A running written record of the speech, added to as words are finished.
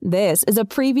This is a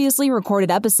previously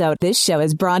recorded episode. This show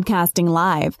is broadcasting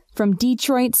live from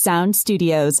Detroit Sound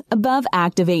Studios above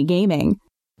Activate Gaming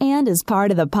and is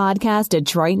part of the Podcast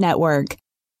Detroit Network.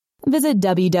 Visit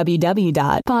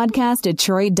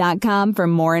www.podcastdetroit.com for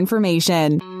more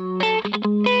information.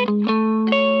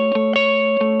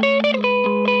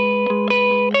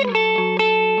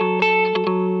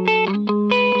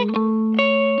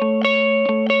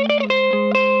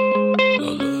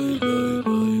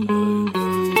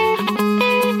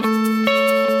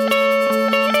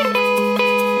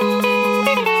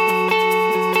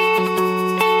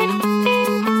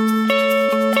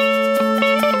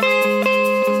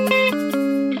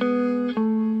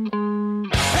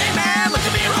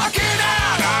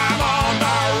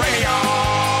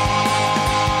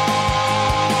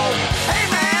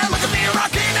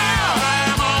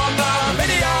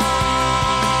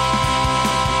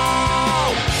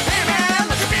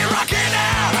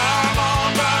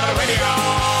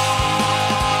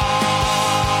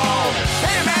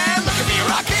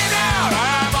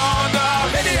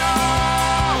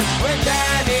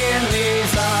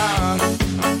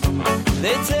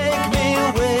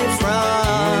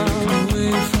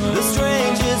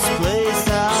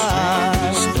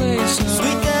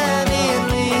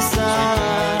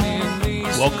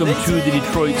 Welcome to the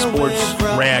Detroit Sports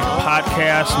Rag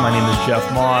Podcast. My name is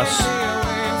Jeff Moss.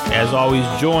 As always,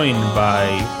 joined by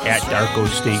 @Darko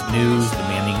State News, the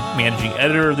managing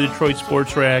editor of the Detroit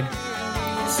Sports Rag.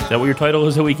 Is that what your title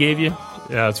is that we gave you?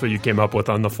 Yeah, that's what you came up with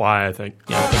on the fly, I think.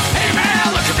 Yeah. Hey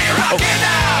man, look at me rocking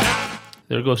now!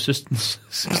 There goes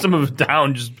System of a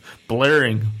Down just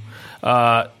blaring.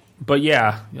 But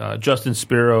yeah, Justin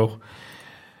Spiro.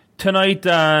 Tonight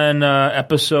on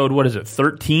episode,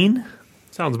 13?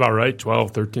 Sounds about right,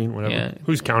 12, 13, whatever. Yeah.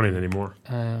 Who's counting anymore?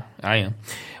 I am.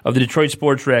 Of the Detroit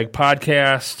Sports Rag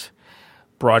Podcast,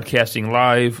 broadcasting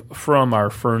live from our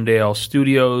Ferndale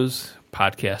studios,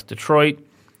 Podcast Detroit.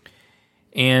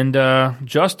 And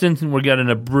Justin, we got an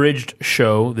abridged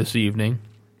show this evening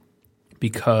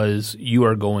because you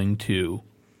are going to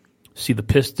see the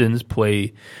Pistons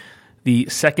play the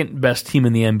second best team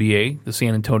in the NBA, the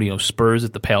San Antonio Spurs,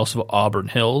 at the Palace of Auburn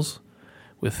Hills,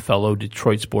 with fellow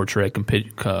Detroit Sports Rag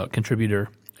contributor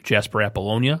Jasper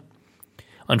Apollonia.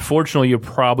 Unfortunately, you're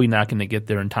probably not going to get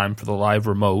there in time for the live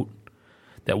remote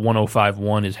that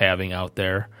 105.1 is having out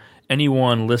there.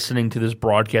 Anyone listening to this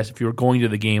broadcast, if you're going to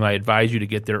the game, I advise you to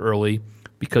get there early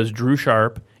because Drew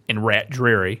Sharp and Rat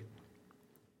Dreary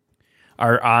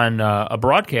are on a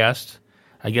broadcast,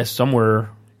 I guess somewhere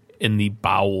in the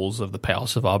bowels of the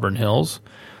Palace of Auburn Hills.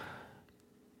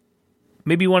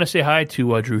 Maybe you want to say hi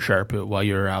to Drew Sharp while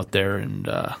you're out there and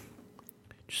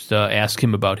just ask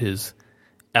him about his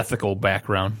ethical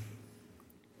background.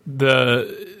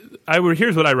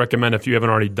 Here's what I recommend if you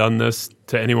haven't already done this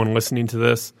to anyone listening to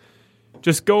this.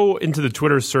 Just go into the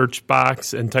Twitter search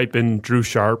box and type in Drew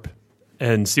Sharp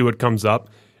and see what comes up.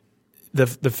 The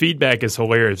feedback is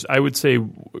hilarious. I would say,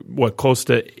 close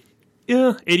to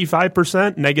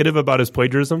 85% negative about his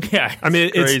plagiarism. Yeah, I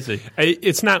mean, crazy.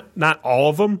 It's not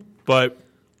all of them, but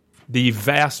the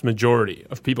vast majority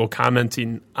of people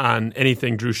commenting on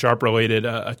anything Drew Sharp related,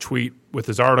 a tweet with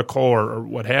his article or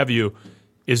what have you,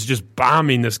 is just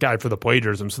bombing this guy for the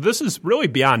plagiarism. So this is really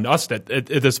beyond us at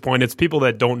this point. It's people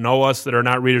that don't know us, that are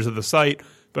not readers of the site,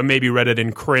 but maybe read it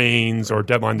in Cranes or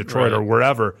Deadline Detroit or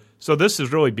wherever. So this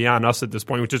is really beyond us at this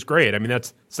point, which is great. I mean,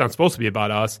 it's not supposed to be about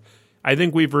us. I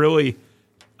think we've really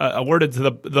alerted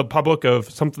to the public of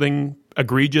something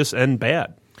egregious and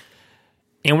bad.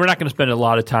 And we're not going to spend a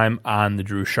lot of time on the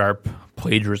Drew Sharp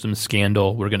plagiarism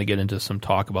scandal. We're going to get into some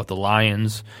talk about the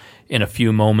Lions in a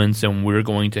few moments, and we're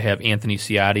going to have Anthony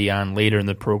Ciotti on later in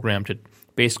the program to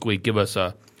basically give us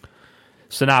a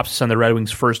synopsis on the Red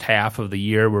Wings' first half of the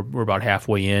year. We're about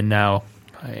halfway in now,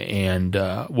 and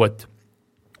what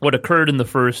occurred in the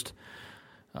first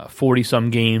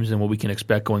 40-some games and what we can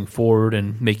expect going forward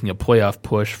and making a playoff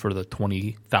push for the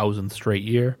 20,000th straight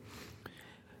year.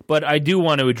 But I do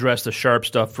want to address the Sharp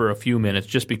stuff for a few minutes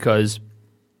just because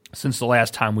since the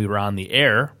last time we were on the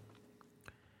air,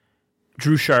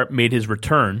 Drew Sharp made his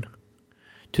return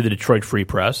to the Detroit Free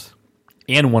Press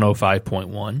and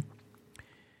 105.1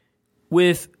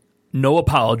 with no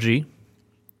apology,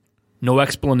 no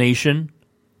explanation,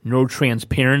 no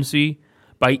transparency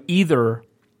by either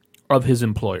of his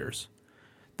employers.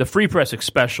 The Free Press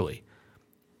especially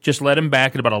just let him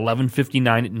back at about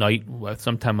 11:59 at night,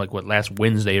 sometime like last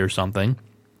Wednesday or something.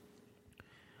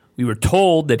 We were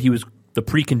told that he was the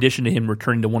precondition to him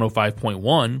returning to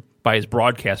 105.1 by his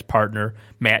broadcast partner,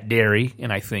 Matt Derry,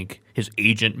 and I think his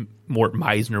agent, Mort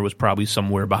Meisner, was probably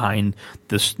somewhere behind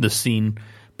the scene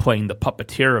playing the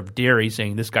puppeteer of Derry,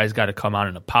 saying this guy's got to come out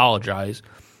and apologize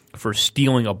for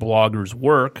stealing a blogger's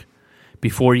work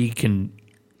before he can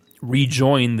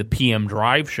rejoin the PM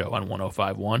Drive show on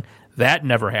 105.1. That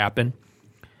never happened.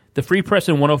 The Free Press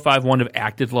and 105.1 have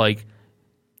acted like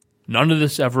none of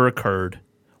this ever occurred,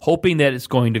 hoping that it's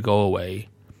going to go away.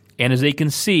 And as they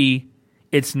can see,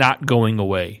 it's not going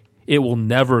away. It will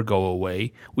never go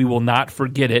away. We will not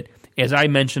forget it. As I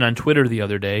mentioned on Twitter the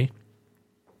other day,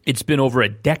 it's been over a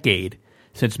decade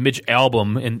since Mitch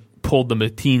Albom pulled the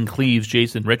Mateen Cleaves,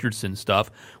 Jason Richardson stuff.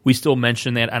 We still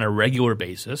mention that on a regular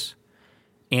basis.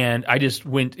 And I just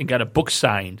went and got a book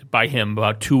signed by him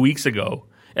about 2 weeks ago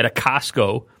at a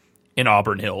Costco in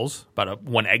Auburn Hills, about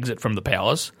one exit from the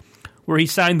Palace, where he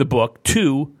signed the book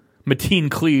to Mateen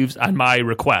Cleaves on my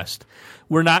request.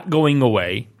 We're not going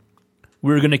away.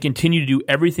 We're going to continue to do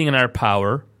everything in our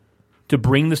power to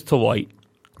bring this to light,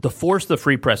 to force the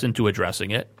Free Press into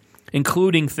addressing it,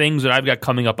 including things that I've got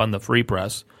coming up on the Free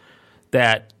Press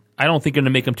that I don't think are going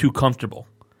to make them too comfortable.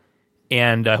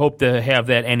 And I hope to have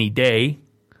that any day.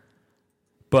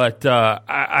 But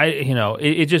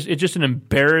it's just an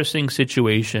embarrassing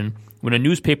situation when a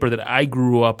newspaper that I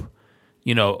grew up,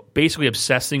 basically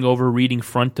obsessing over, reading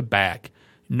front to back,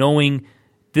 knowing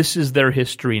this is their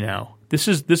history now. This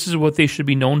is what they should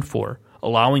be known for,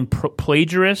 allowing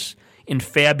plagiarists and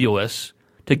fabulous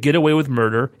to get away with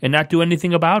murder and not do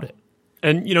anything about it.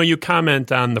 And, you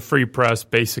comment on the Free Press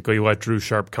basically let Drew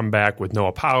Sharp come back with no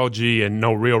apology and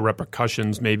no real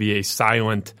repercussions, maybe a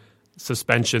silent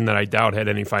suspension that I doubt had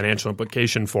any financial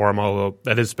implication for him, although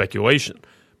that is speculation.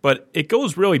 But it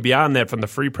goes really beyond that from the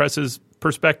Free Press's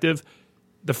perspective.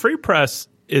 The Free Press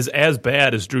is as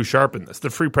bad as Drew Sharp in this, the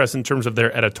Free Press in terms of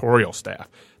their editorial staff.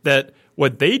 That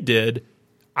what they did,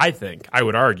 I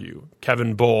would argue,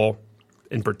 Kevin Bull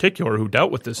in particular, who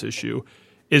dealt with this issue,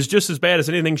 is just as bad as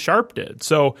anything Sharp did.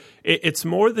 So it's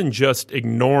more than just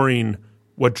ignoring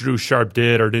what Drew Sharp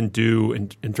did or didn't do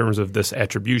in terms of this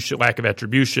attribution, lack of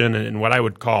attribution, and what I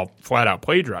would call flat-out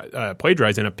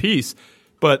plagiarizing a piece.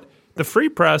 But the Free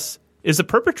Press is a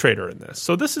perpetrator in this.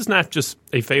 So this is not just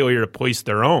a failure to police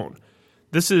their own.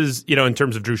 This is, in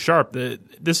terms of Drew Sharp,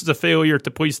 this is a failure to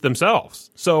police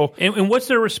themselves. So, and what's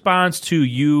their response to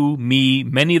you, me,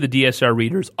 many of the DSR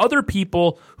readers, other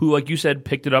people who, like you said,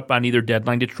 picked it up on either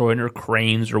Deadline Detroit or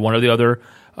Cranes or one of the other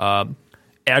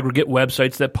aggregate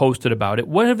websites that posted about it?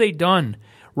 What have they done?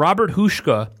 Robert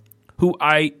Hushka, who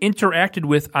I interacted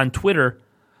with on Twitter,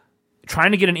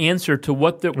 trying to get an answer to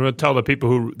what the... I'm going to tell the people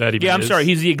who that even is. Yeah, I'm sorry.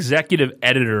 He's the executive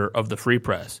editor of the Free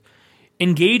Press.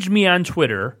 Engaged me on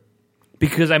Twitter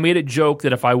because I made a joke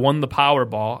that if I won the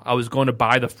Powerball, I was going to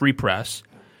buy the Free Press,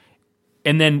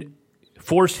 and then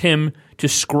forced him to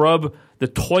scrub the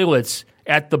toilets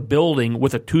at the building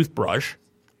with a toothbrush.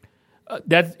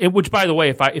 Which, by the way,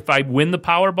 if I win the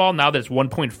Powerball, now that's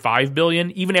 $1.5 billion,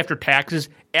 even after taxes,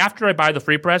 after I buy the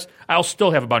Free Press, I'll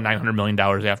still have about $900 million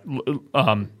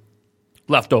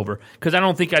left over, because I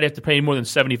don't think I'd have to pay more than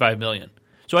 $75 million.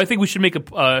 So I think we should make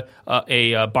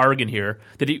a bargain here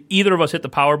that either of us hit the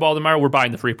Powerball tomorrow, we're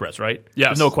buying the Free Press, right? Yes.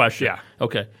 There's no question. Yeah.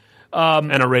 Okay.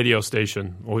 And a radio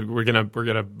station. We're gonna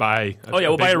buy.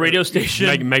 We'll buy a radio station.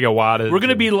 Megawattage. We're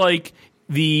gonna be like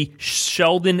the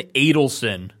Sheldon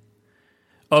Adelson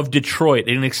of Detroit,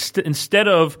 and instead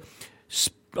of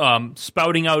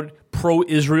spouting out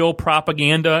pro-Israel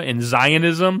propaganda and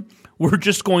Zionism, we're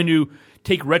just going to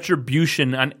take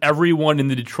retribution on everyone in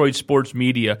the Detroit sports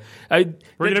media. We're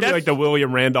going to be like the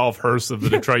William Randolph Hearst of the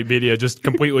Detroit media, just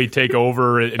completely take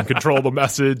over and control the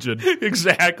message. And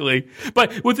exactly.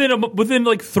 But within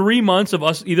like 3 months of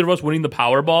either of us winning the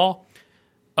Powerball,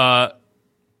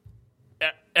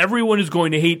 everyone is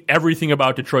going to hate everything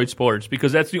about Detroit sports,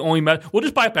 because that's the only we'll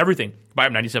just buy up everything. Buy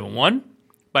up 97.1,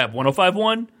 buy up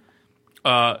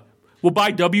 105.1. We'll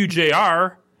buy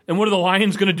WJR, and what are the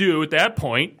Lions going to do at that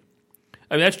point?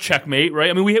 I mean, that's checkmate, right?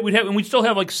 I mean, we'd still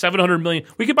have like $700 million.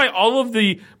 We could buy all of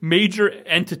the major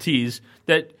entities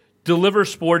that deliver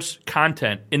sports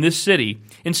content in this city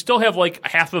and still have like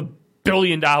 $500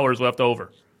 million left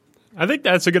over. I think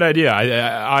that's a good idea.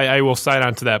 I will sign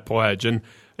on to that pledge. And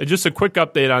just a quick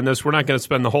update on this. We're not going to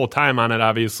spend the whole time on it,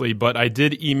 obviously, but I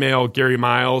did email Gary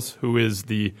Miles, who is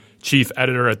the chief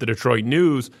editor at the Detroit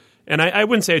News, and I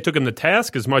wouldn't say I took him to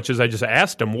task as much as I just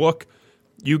asked him, look,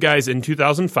 you guys in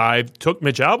 2005 took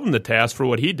Mitch Albom to task for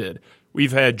what he did.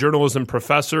 We've had journalism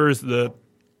professors, the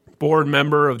board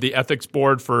member of the ethics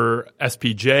board for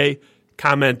SPJ,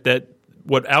 comment that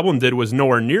what Albom did was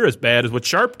nowhere near as bad as what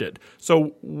Sharp did.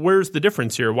 So where's the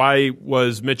difference here? Why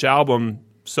was Mitch Albom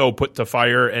so put to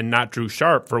fire and not Drew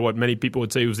Sharp for what many people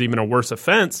would say was even a worse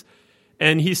offense?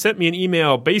 And he sent me an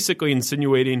email basically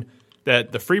insinuating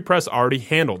that the Free Press already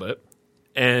handled it,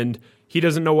 and he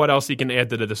doesn't know what else he can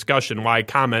add to the discussion. Why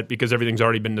comment? Because everything's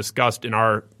already been discussed in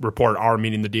our report, our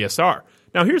meaning the DSR.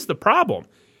 Now, here's the problem.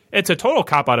 It's a total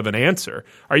cop-out of an answer.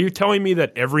 Are you telling me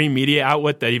that every media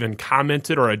outlet that even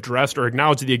commented or addressed or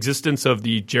acknowledged the existence of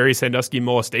the Jerry Sandusky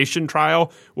molestation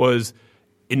trial was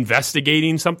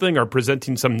investigating something or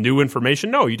presenting some new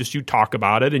information? No, you talk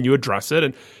about it and you address it.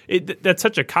 And that's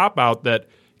such a cop-out that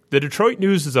the Detroit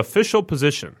News' official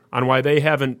position on why they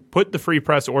haven't put the Free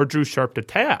Press or Drew Sharp to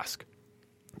task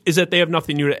is that they have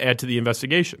nothing new to add to the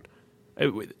investigation.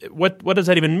 What does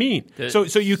that even mean? So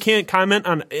you can't comment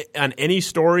on any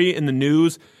story in the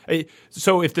news.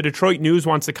 So if the Detroit News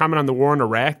wants to comment on the war in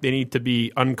Iraq, they need to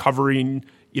be uncovering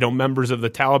members of the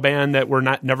Taliban that were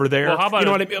never there. Well, how about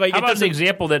what I mean? Like, how about an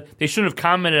example that they shouldn't have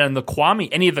commented on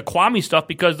any of the Kwame stuff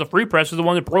because the Free Press is the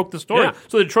one that broke the story. Yeah.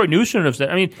 So the Detroit News shouldn't have said.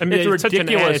 I mean it's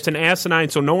ridiculous. It's an asinine.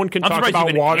 So no one can talk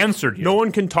about water. No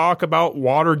one can talk about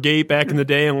Watergate back in the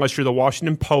day unless you're the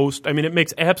Washington Post. I mean, it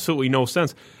makes absolutely no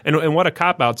sense. And what a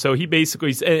cop out. So he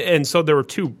basically and so there were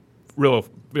two real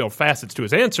facets to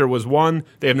his answer. Was one,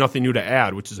 they have nothing new to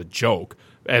add, which is a joke,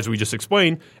 as we just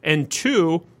explained, and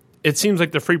two, it seems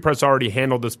like the Free Press already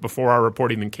handled this before our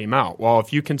report even came out. Well,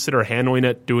 if you consider handling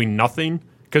it doing nothing,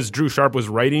 because Drew Sharp was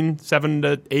writing 7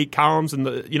 to 8 columns in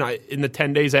the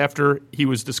 10 days after he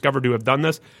was discovered to have done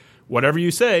this, whatever you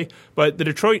say, but the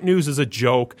Detroit News is a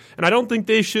joke, and I don't think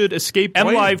they should escape blame.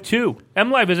 MLive too.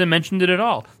 MLive hasn't mentioned it at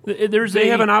all. They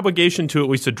have an obligation to at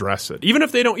least address it, even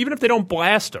if they don't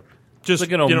blast them. Just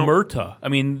like an omerta. I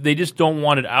mean, they just don't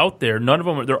want it out there. None of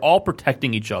them. They're all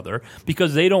protecting each other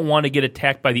because they don't want to get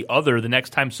attacked by the other the next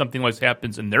time something like this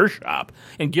happens in their shop.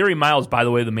 And Gary Miles, by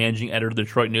the way, the managing editor of the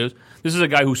Detroit News, this is a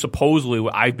guy who supposedly,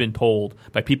 I've been told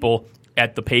by people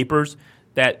at the papers,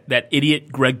 that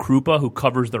idiot Greg Krupa, who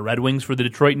covers the Red Wings for the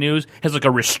Detroit News, has like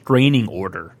a restraining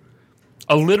order,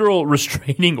 a literal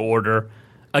restraining order.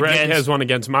 Greg has one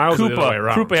against Miles.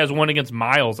 Krupa has one against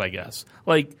Miles, I guess.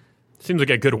 Like. Seems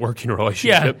like a good working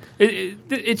relationship.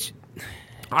 Yeah,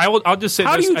 I'll just say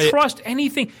how this. How do you trust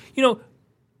anything?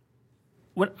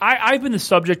 When I've been the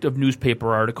subject of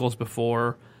newspaper articles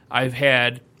before. I've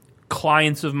had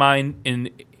clients of mine in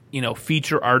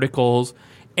feature articles,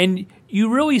 and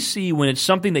you really see when it's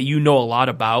something that you know a lot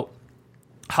about,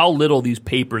 how little these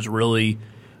papers really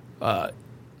are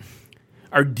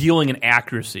dealing in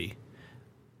accuracy.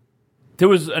 There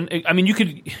was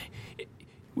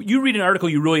you read an article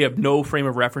you really have no frame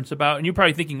of reference about, and you're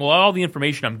probably thinking, well, all the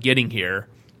information I'm getting here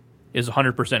is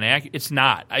 100% accurate. It's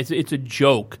not. It's a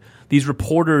joke. These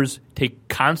reporters take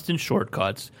constant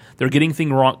shortcuts. They're getting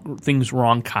things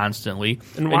wrong constantly.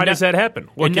 And why does that happen?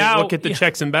 Look at the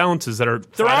checks and balances that are.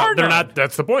 They're not.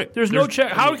 That's the point. There's no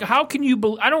check. How can you?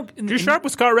 Drew Sharp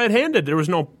was caught red-handed. There was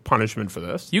no punishment for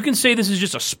this. You can say this is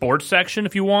just a sports section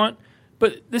if you want.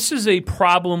 But this is a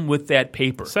problem with that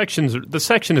paper. The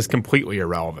section is completely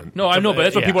irrelevant. No, I know, but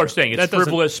that's what people are saying. It's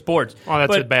frivolous sports. Oh,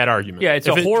 that's a bad argument. Yeah, it's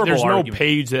a horrible argument. There's no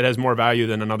page that has more value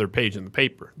than another page in the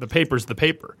paper. The paper's the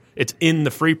paper. It's in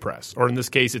the Free Press, or in this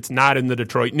case, it's not in the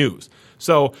Detroit News.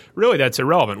 So really, that's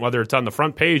irrelevant, whether it's on the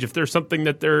front page. If there's something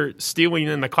that they're stealing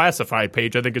in the classified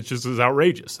page, I think it's just as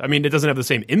outrageous. I mean, it doesn't have the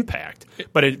same impact.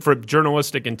 But from a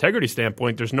journalistic integrity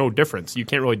standpoint, there's no difference. You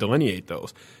can't really delineate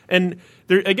those. And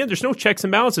there's no checks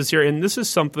and balances here. And this is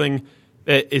something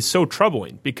that is so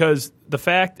troubling because the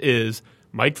fact is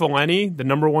Mike Valenti, the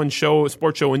number one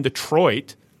sports show in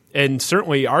Detroit, and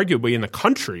certainly arguably in the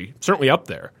country, certainly up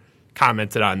there,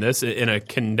 commented on this in a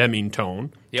condemning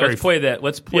tone. Yeah, let's play that.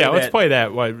 Let's play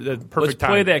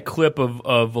that clip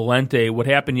of Valente. What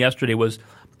happened yesterday was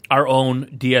our own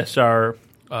DSR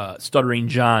Stuttering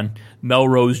John,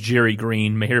 Melrose Jerry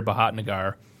Green, Mahir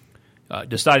Bahatnagar,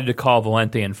 decided to call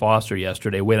Valente and Foster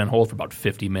yesterday, wait on hold for about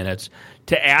 50 minutes,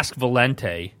 to ask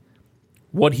Valente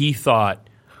what he thought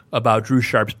about Drew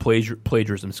Sharp's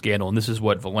plagiarism scandal. And this is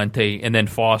what Valente and then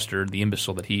Foster, the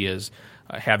imbecile that he is,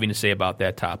 having to say about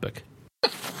that topic.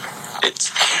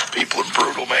 People are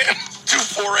brutal, man.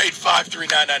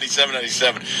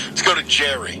 248-539-9797. Let's go to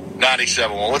Jerry,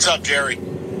 97.1. What's up, Jerry?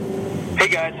 Hey,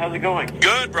 guys. How's it going?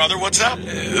 Good, brother. What's up?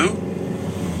 Who?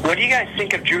 What do you guys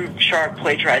think of Drew Sharp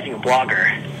plagiarizing a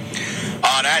blogger?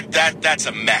 Oh, that's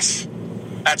a mess.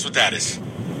 That's what that is.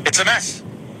 It's a mess.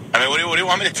 I mean, what do you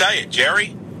want me to tell you,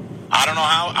 Jerry? I don't know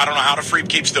how the Freep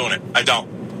keeps doing it. I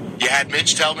don't. You had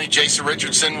Mitch tell me Jason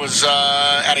Richardson was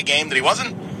at a game that he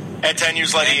wasn't, and 10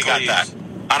 years later you got that.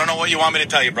 I don't know what you want me to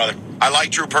tell you, brother. I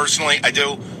like Drew personally. I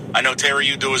do. I know, Terry,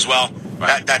 you do as well.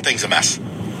 Right. That thing's a mess.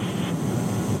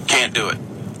 Can't do it.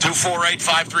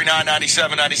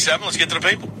 248-539-9797. Let's get to the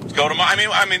people. Go to Mike.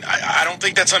 I don't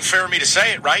think that's unfair of me to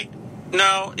say it, right?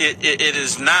 No, it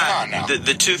is not.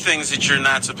 The two things that you're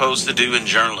not supposed to do in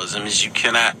journalism is you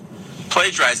cannot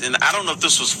plagiarize. And I don't know if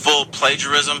this was full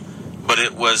plagiarism, but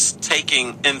it was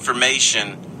taking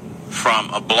information from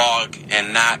a blog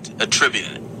and not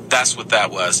attributing it. That's what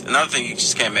that was. Another thing, you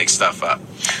just can't make stuff up.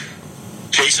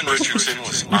 Jason Richardson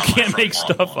was You can't make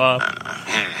stuff up.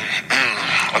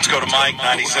 Let's go to Mike,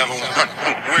 97.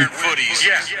 Weird footies.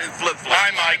 Yeah.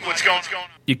 Hi, Mike. What's going on?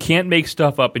 You can't make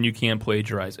stuff up and you can't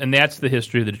plagiarize. And that's the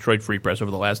history of the Detroit Free Press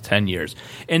over the last 10 years.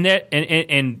 And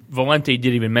Valente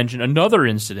did even mention another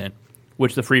incident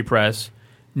which the Free Press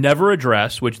never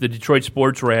addressed, which the Detroit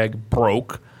Sports Rag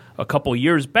broke a couple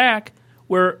years back,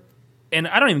 where, and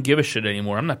I don't even give a shit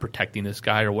anymore. I'm not protecting this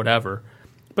guy or whatever.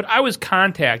 But I was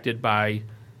contacted by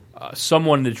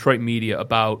someone in the Detroit media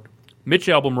about Mitch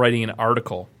Albom writing an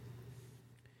article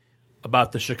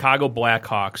about the Chicago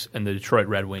Blackhawks and the Detroit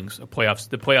Red Wings, the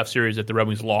playoff series that the Red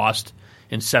Wings lost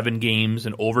in 7 games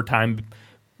in overtime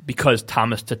because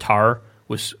Thomas Tatar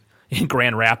was in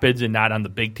Grand Rapids and not on the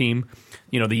big team.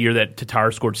 You know, the year that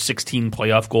Tatar scored 16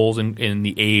 playoff goals in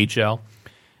the AHL.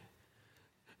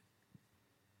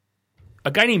 A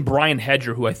guy named Brian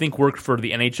Hedger, who I think worked for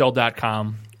the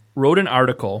NHL.com, wrote an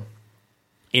article,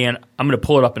 and I'm going to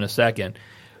pull it up in a second,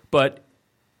 but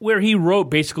where he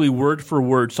wrote basically word for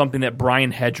word something that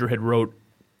Brian Hedger had wrote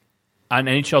on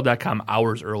NHL.com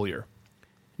hours earlier.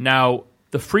 Now,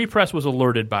 the Free Press was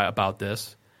alerted about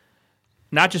this,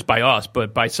 not just by us,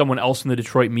 but by someone else in the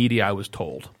Detroit media, I was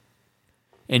told.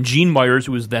 And Gene Myers,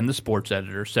 who was then the sports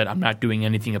editor, said, I'm not doing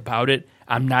anything about it.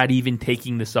 I'm not even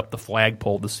taking this up the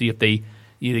flagpole to see if the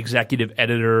executive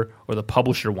editor or the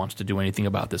publisher wants to do anything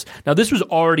about this. Now, this was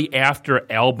already after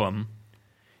Albom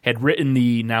had written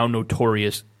the now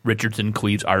notorious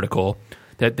Richardson-Cleves article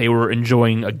that they were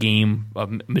enjoying a game, a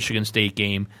Michigan State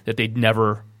game, that they'd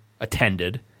never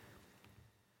attended.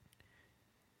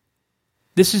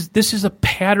 This is a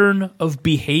pattern of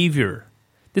behavior.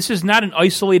 This is not an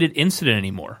isolated incident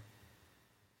anymore.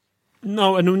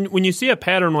 No, and when you see a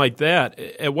pattern like that,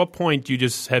 at what point do you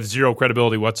just have zero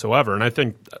credibility whatsoever? And I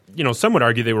think, some would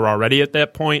argue they were already at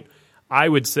that point. I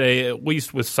would say, at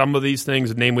least with some of these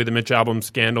things, namely the Mitch Albom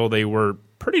scandal, they were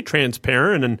pretty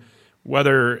transparent. And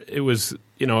whether it was,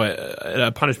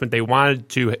 a punishment they wanted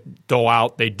to dole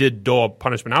out, they did dole a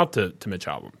punishment out to Mitch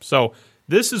Albom. So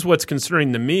this is what's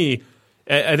concerning to me.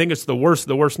 I think it's the worst,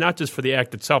 not just for the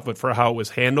act itself, but for how it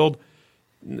was handled.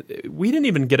 We didn't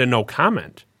even get a no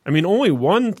comment. I mean, only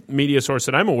one media source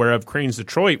that I'm aware of, Cranes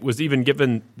Detroit, was even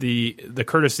given the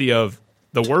courtesy of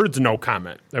the words no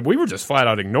comment. We were just flat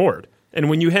out ignored. And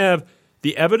when you have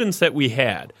the evidence that we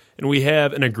had, and we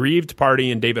have an aggrieved party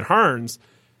in David Harns,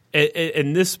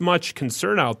 and this much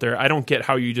concern out there, I don't get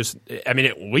how you just, at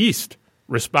least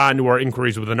respond to our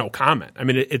inquiries with a no comment.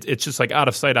 It's just like out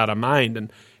of sight, out of mind.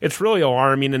 And it's really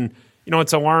alarming. And,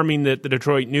 it's alarming that the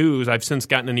Detroit News, I've since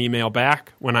gotten an email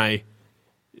back when I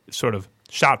sort of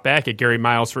shot back at Gary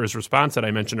Miles for his response that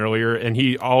I mentioned earlier, and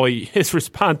his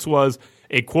response was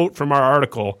a quote from our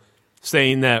article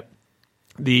saying that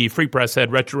the Free Press had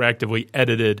retroactively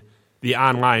edited the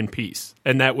online piece,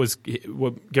 and that was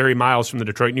what Gary Miles from the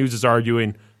Detroit News is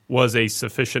arguing was a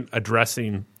sufficient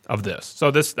addressing of this.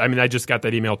 So I just got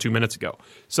that email 2 minutes ago.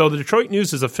 So the Detroit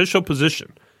News' official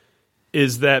position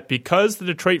is that because the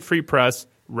Detroit Free Press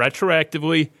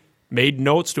retroactively made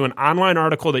notes to an online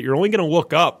article that you're only going to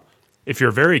look up if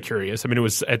you're very curious, it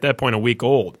was at that point a week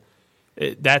old,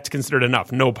 that's considered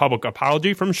enough. No public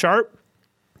apology from Sharp,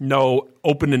 no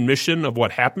open admission of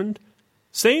what happened.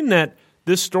 Saying that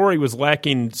this story was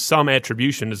lacking some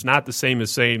attribution is not the same as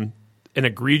saying an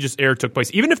egregious error took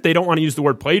place. Even if they don't want to use the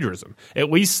word plagiarism,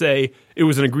 at least say it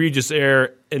was an egregious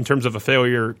error in terms of a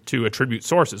failure to attribute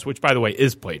sources, which, by the way,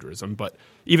 is plagiarism, but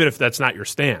even if that's not your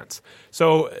stance.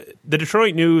 So the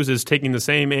Detroit News is taking the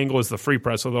same angle as the Free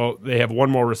Press, although they have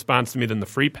one more response to me than the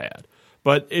Free Pad.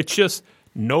 But it's just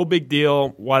no big deal,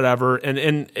 whatever. And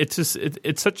it's just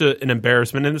it's such an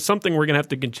embarrassment, and it's something we're going to have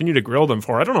to continue to grill them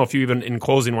for. I don't know if you even, in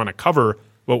closing, want to cover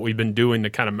what we've been doing to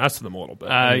kind of mess with them a little bit.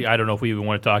 I don't know if we even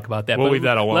want to talk about that. We'll leave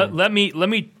that alone. Let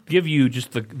me give you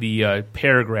just the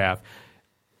paragraph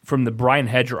from the Brian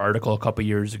Hedger article a couple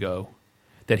years ago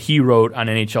that he wrote on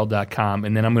NHL.com,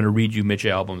 and then I'm going to read you Mitch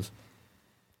Albom's.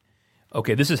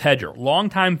 Okay, this is Hedger.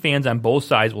 Longtime fans on both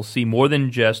sides will see more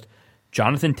than just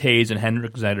Jonathan Toews and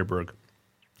Henrik Zetterberg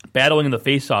battling in the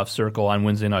face-off circle on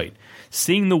Wednesday night.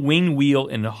 Seeing the wing wheel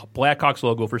and the Blackhawks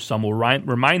logo for some will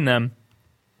remind them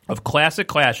of classic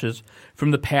clashes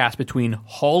from the past between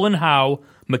Hull and Howe,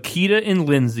 Makita and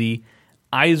Lindsay,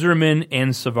 Yzerman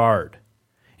and Savard.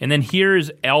 And then here's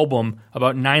album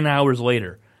about 9 hours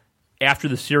later, after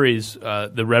the series,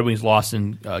 the Red Wings lost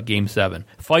in Game 7.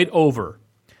 Fight over.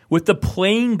 With the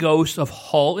playing ghosts of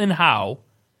Hull and Howe,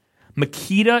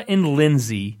 Mikita and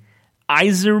Lindsay,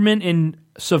 Yzerman and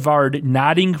Savard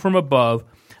nodding from above,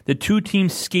 the two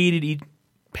teams skated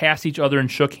past each other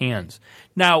and shook hands.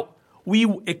 Now, we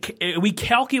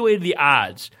calculated the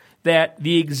odds that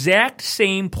the exact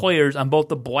same players on both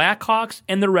the Blackhawks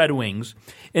and the Red Wings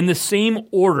in the same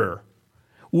order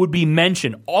would be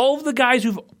mentioned. All of the guys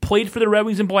who've played for the Red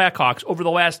Wings and Blackhawks over the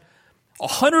last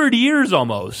 100 years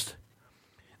almost,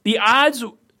 the odds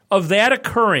of that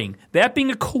occurring, that being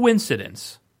a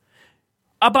coincidence,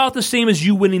 about the same as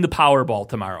you winning the Powerball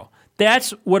tomorrow.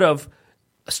 That's what a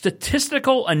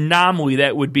statistical anomaly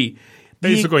that would be.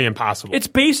 Basically impossible. It's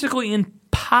basically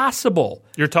impossible.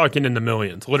 You're talking in the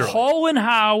millions, literally. Hull and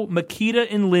Howe,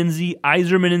 Mikita and Lindsay,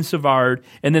 Yzerman and Savard,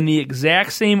 and then the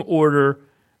exact same order,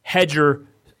 Hedger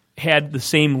had the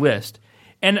same list.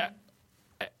 And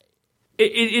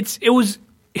it was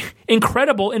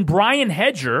incredible. And Brian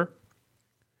Hedger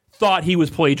thought he was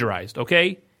plagiarized,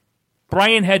 okay?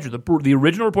 Brian Hedger, the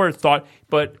original reporter, thought,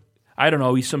 but I don't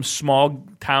know, he's some small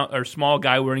town or small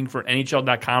guy working for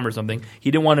NHL.com or something.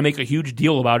 He didn't want to make a huge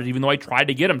deal about it, even though I tried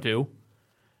to get him to.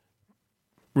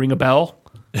 Ring a bell?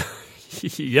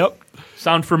 Yep.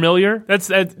 Sound familiar? That's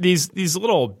these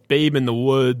little babe in the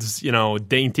woods,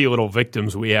 dainty little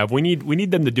victims we have. We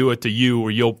need them to do it to you,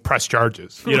 or you'll press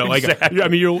charges. Exactly. I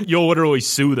mean, you'll literally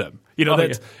sue them.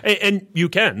 And you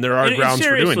can. There are grounds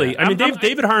for doing that. I mean,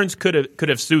 David Harns could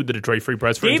have sued the Detroit Free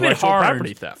Press for intellectual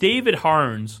property theft. David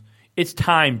Harns, it's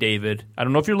time, David. I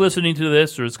don't know if you're listening to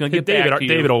this or it's going to get back to you.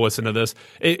 David will listen to this.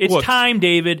 It's time,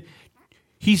 David.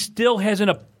 He still hasn't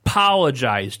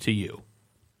apologized to you.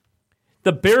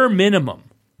 The bare minimum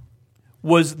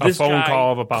was this phone guy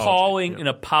call of apology. Calling and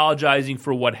apologizing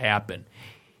for what happened.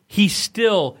 He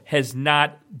still has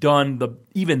not done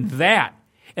even that.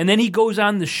 And then he goes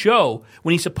on the show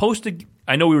when he's supposed to.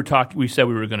 I know we said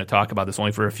we were going to talk about this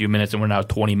only for a few minutes, and we're now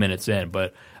 20 minutes in.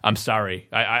 But I'm sorry,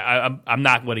 I'm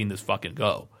not letting this fucking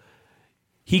go.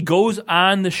 He goes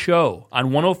on the show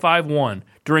on 105.1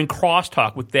 during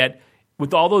crosstalk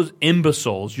with all those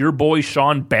imbeciles. Your boy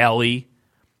Sean Bally,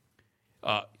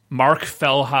 Mark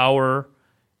Fellhauer,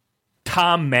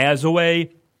 Tom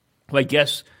Mazaway, who I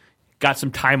guess got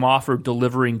some time off for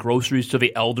delivering groceries to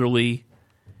the elderly.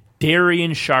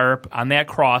 Darian Sharp on that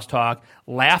crosstalk,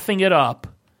 laughing it up.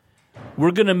 We're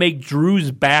going to make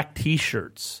Drew's back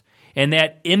T-shirts. And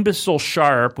that imbecile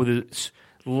Sharp was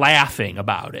laughing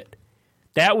about it.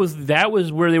 That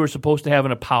was where they were supposed to have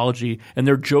an apology, and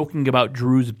they're joking about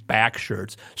Drew's back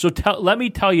shirts. So let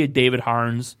me tell you, David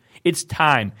Harns, it's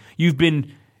time. You've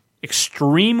been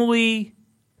extremely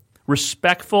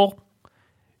respectful.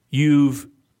 You've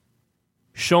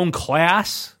shown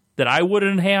class that I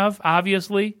wouldn't have,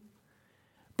 obviously.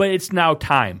 But it's now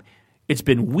time. It's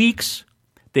been weeks.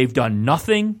 They've done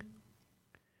nothing.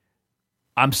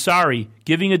 I'm sorry.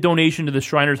 Giving a donation to the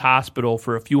Shriners Hospital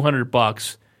for a few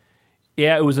 $100,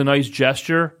 yeah, it was a nice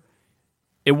gesture.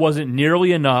 It wasn't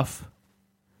nearly enough.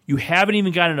 You haven't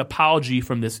even got an apology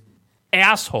from this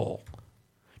asshole,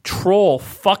 troll,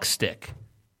 fuckstick,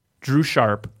 Drew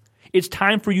Sharp. It's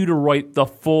time for you to write the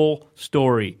full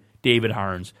story, David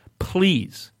Harns.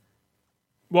 Please.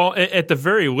 Well, at the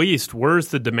very least, where's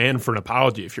the demand for an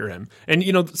apology if you're him? And,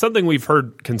 something we've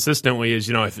heard consistently is,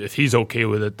 if he's okay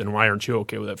with it, then why aren't you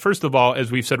okay with it? First of all,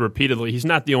 as we've said repeatedly, he's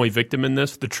not the only victim in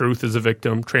this. The Truth is a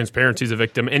victim. Transparency is a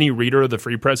victim. Any reader of the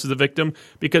Free Press is a victim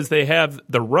because they have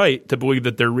the right to believe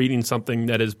that they're reading something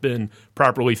that has been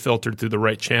properly filtered through the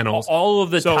right channels. All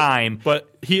of the time. But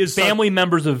he is family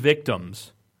members of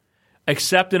victims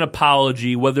accept an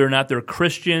apology, whether or not they're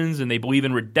Christians and they believe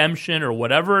in redemption or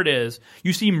whatever it is.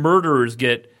 You see murderers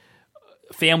get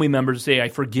family members to say, I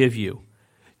forgive you.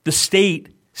 The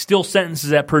state still sentences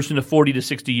that person to 40 to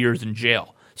 60 years in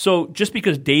jail. So just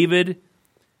because David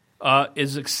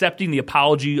is accepting the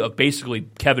apology of basically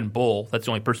Kevin Bull, that's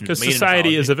the only person who's made an apology. Because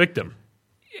society is a victim.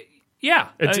 Yeah.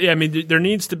 There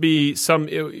needs to be some,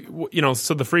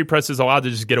 so the Free Press is allowed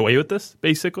to just get away with this,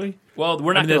 basically. Well,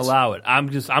 we're not going to allow it. I'm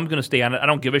going to stay on it. I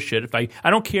don't give a shit. I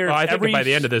don't care. Well, I think by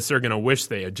the end of this, they're going to wish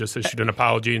they had just issued an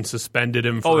apology and suspended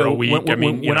him for a week.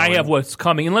 When I have what's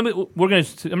coming, and I'm going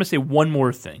to say one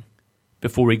more thing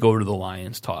before we go to the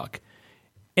Lions talk,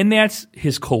 and that's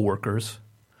his coworkers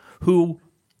who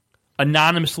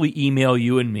anonymously email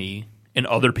you and me and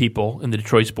other people in the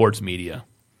Detroit sports media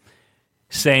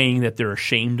saying that they're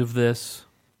ashamed of this,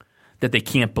 that they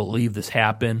can't believe this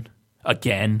happened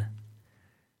again.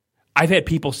 I've had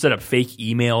people set up fake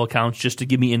email accounts just to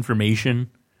give me information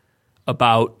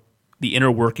about the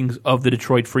inner workings of the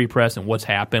Detroit Free Press and what's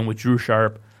happened with Drew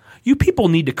Sharp, you people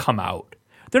need to come out.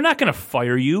 They're not going to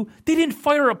fire you. They didn't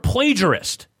fire a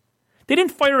plagiarist. They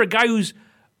didn't fire a guy who's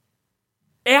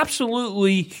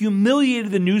absolutely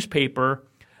humiliated the newspaper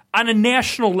on a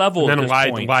national level. And then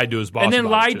lied to his boss. And then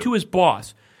lied to his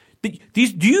boss. Do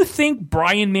you think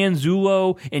Brian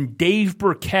Manzullo and Dave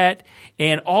Burkett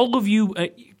and all of you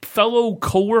fellow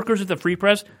coworkers at the Free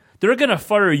Press, they're going to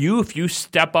fire you if you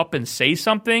step up and say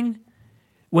something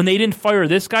when they didn't fire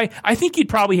this guy? I think you'd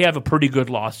probably have a pretty good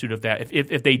lawsuit of that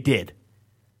if they did.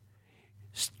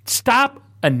 Stop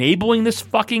enabling this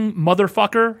fucking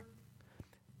motherfucker.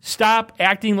 Stop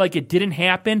acting like it didn't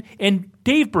happen. And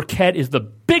Dave Burkett is the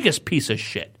biggest piece of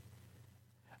shit.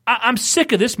 I'm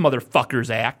sick of this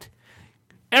motherfucker's act.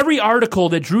 Every article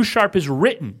that Drew Sharp has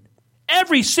written,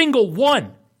 every single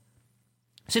one,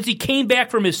 since he came back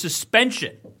from his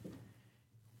suspension,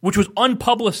 which was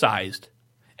unpublicized,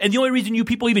 and the only reason you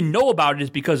people even know about it is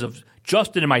because of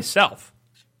Justin and myself.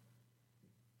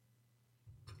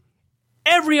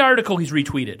 Every article he's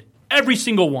retweeted, every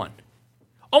single one.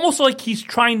 Almost like he's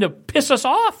trying to piss us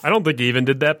off. I don't think he even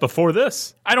did that before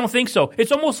this. I don't think so.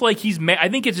 It's almost like he's I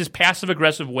think it's his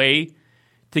passive-aggressive way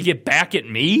to get back at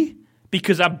me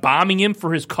because I'm bombing him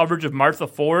for his coverage of Martha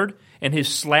Ford and his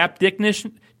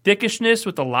slapdickishness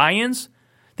with the Lions,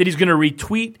 that he's going to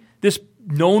retweet this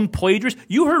known plagiarist.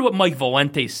 You heard what Mike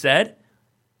Valente said.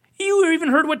 You even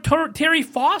heard what Terry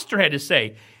Foster had to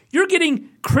say. You're getting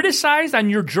criticized on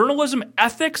your journalism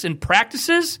ethics and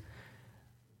practices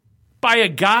by a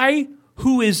guy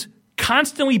who is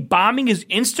constantly bombing his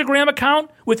Instagram account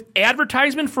with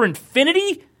advertisement for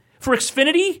Xfinity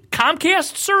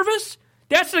Comcast service?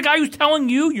 That's the guy who's telling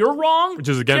you you're wrong? Which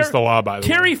is against the law, by the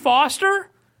way. Terry Foster?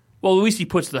 Well, at least he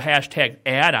puts the hashtag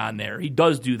ad on there. He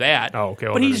does do that. Oh, okay.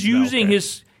 Well, but he's using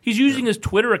his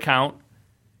Twitter account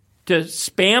to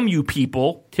spam you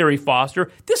people, Terry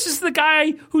Foster. This is the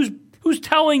guy who's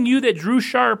telling you that Drew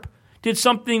Sharp did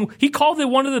something. He called it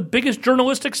one of the biggest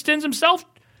journalistic sins himself,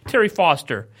 Terry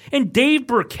Foster. And Dave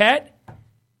Burkett,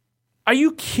 are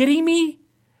you kidding me?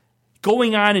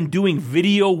 Going on and doing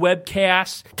video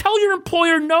webcasts. Tell your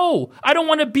employer, no, I don't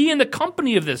want to be in the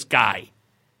company of this guy.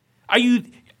 Are you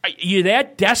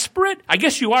that desperate? I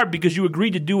guess you are, because you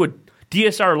agreed to do a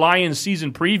DSR Lions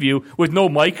season preview with no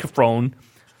microphone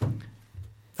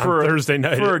for Thursday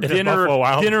night for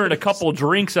dinner and a couple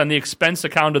drinks on the expense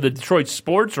account of the Detroit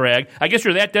Sports Rag. I guess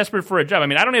you're that desperate for a job. I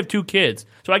mean, I don't have 2 kids,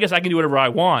 so I guess I can do whatever I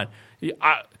want.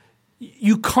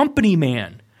 You company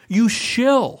man, you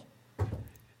shill.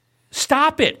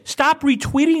 Stop it. Stop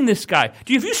retweeting this guy.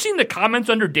 Have you seen the comments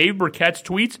under Dave Burkett's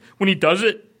tweets when he does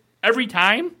it every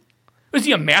time? Is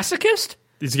he a masochist?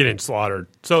 He's getting slaughtered.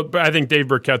 So I think Dave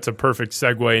Burkett's a perfect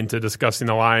segue into discussing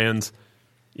the Lions.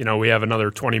 You know, we have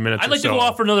another 20 minutes. I'd like to go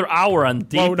off for another hour on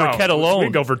Dave Burkett alone. We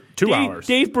can go for 2 hours.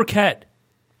 Dave Burkett.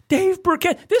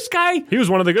 This guy. He was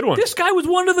one of the good ones. This guy was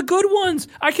one of the good ones.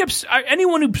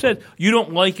 Anyone who said, you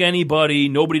don't like anybody,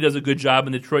 nobody does a good job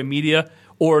in the Detroit media,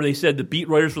 or they said the beat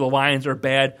writers for the Lions are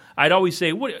bad, I'd always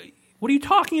say, what are you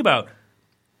talking about?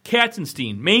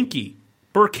 Katzenstein, Mankey,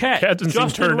 Burkett,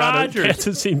 Justin Rogers.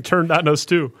 Katzenstein turned on us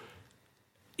too.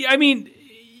 I mean,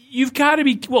 you've got to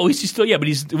be. Well, at least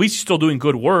he's still doing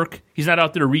good work. He's not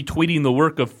out there retweeting the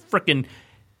work of frickin'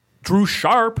 Drew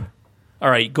Sharp. All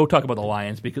right, go talk about the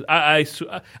Lions, because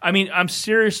I mean, I'm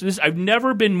serious. I've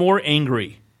never been more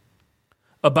angry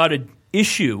about an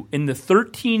issue in the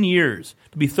 13 years.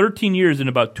 To be 13 years in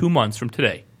about 2 months from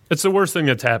today. It's the worst thing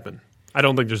that's happened. I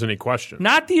don't think there's any question.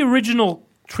 Not the original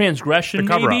transgression,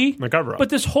 the cover-up, but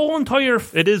this whole entire.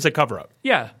 It is a cover-up.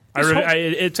 Yeah,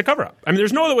 it's a cover-up. I mean,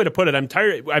 there's no other way to put it. I'm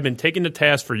tired. I've been taken to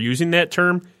task for using that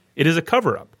term. It is a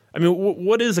cover-up. I mean,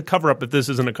 what is a cover-up if this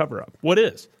isn't a cover-up? What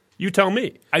is? You tell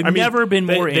me. I've never been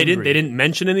more angry. They didn't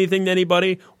mention anything to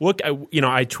anybody. Look, I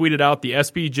tweeted out the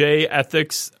SBJ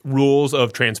ethics rules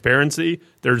of transparency.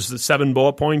 There's the 7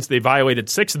 bullet points. They violated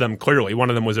 6 of them. Clearly, one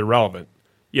of them was irrelevant.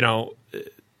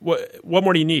 What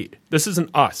more do you need? This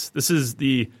isn't us. This is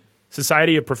the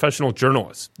Society of Professional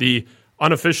Journalists, the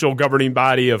unofficial governing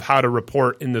body of how to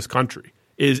report in this country.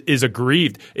 Is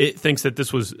aggrieved. It thinks that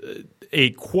this was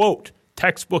a quote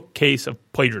textbook case of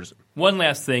plagiarism. One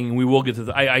last thing, and we will get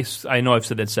to I know I've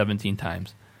said that 17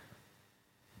 times.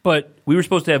 But we were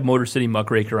supposed to have Motor City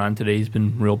Muckraker on today. He's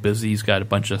been real busy. He's got a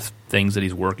bunch of things that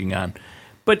he's working on.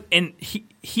 And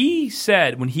he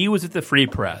said when he was at the Free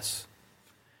Press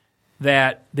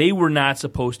that they were not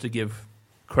supposed to give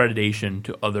accreditation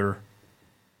to other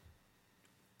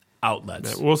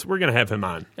outlets. We're going to have him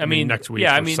on. I mean, next week.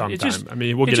 Sometime.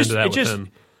 We'll get into that with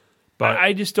him. But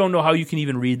I just don't know how you can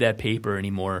even read that paper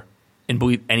anymore and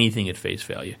believe anything at face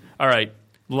value. All right,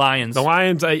 Lions. The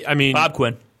Lions, I mean, Bob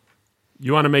Quinn.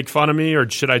 You want to make fun of me, or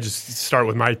should I just start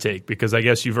with my take? Because I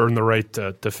guess you've earned the right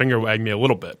to finger wag me a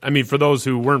little bit. I mean, for those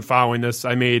who weren't following this,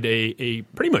 I made a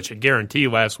pretty much a guarantee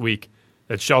last week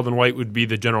that Sheldon White would be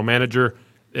the general manager.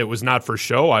 It was not for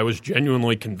show. I was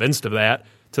genuinely convinced of that,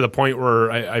 to the point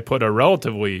where I put a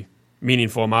relatively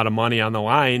meaningful amount of money on the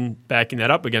line, backing that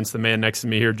up against the man next to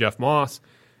me here, Jeff Moss.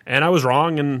 And I was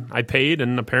wrong, and I paid,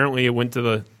 and apparently it went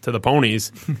to the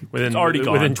ponies within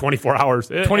 24 hours.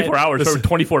 24 hours or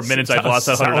 24 minutes, I've lost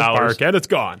 $100. And it's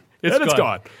gone. It's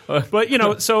gone.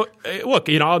 But, so, look,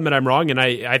 I'll admit I'm wrong, and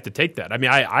I have to take that. I mean,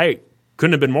 I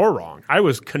couldn't have been more wrong. I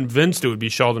was convinced it would be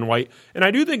Sheldon White, and I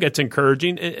do think it's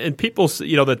encouraging. And people,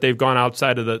 that they've gone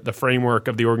outside of the framework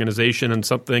of the organization and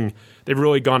something, they've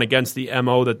really gone against the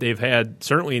MO that they've had,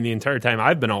 certainly in the entire time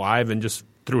I've been alive, and just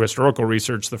through historical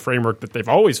research, the framework that they've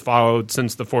always followed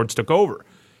since the Fords took over.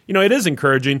 It is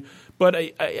encouraging, but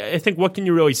I think what can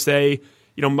you really say?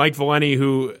 Mike Valeni,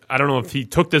 who I don't know if he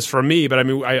took this from me, but I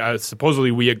mean, I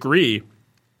supposedly we agree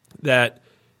that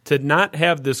to not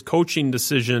have this coaching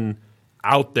decision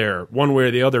out there one way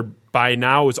or the other by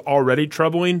now is already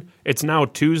troubling. It's now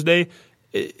Tuesday.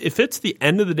 If it's the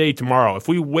end of the day tomorrow, if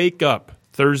we wake up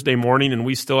Thursday morning and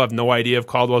we still have no idea if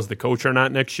Caldwell's the coach or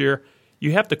not next year,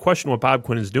 you have to question what Bob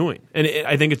Quinn is doing. And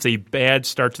I think it's a bad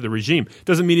start to the regime. It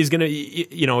doesn't mean he's going to,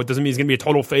 it doesn't mean he's going to be a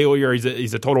total failure,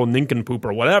 he's a total nincompoop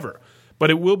or whatever.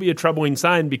 But it will be a troubling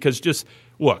sign because just,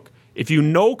 look, if you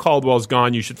know Caldwell's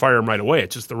gone, you should fire him right away.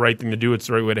 It's just the right thing to do. It's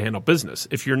the right way to handle business.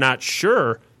 If you're not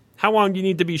sure, how long do you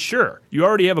need to be sure? You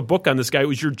already have a book on this guy. It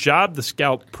was your job to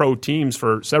scout pro teams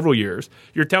for several years.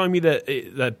 You're telling me that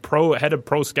head of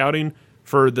pro scouting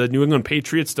for the New England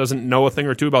Patriots doesn't know a thing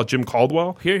or two about Jim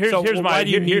Caldwell? Why do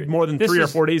you need more than 3 or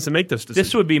 4 days to make this decision?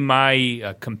 This would be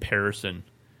my comparison.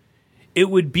 It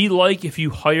would be like if you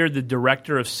hired the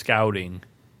director of scouting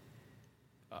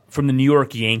from the New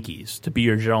York Yankees to be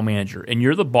your general manager, and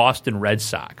you're the Boston Red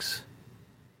Sox,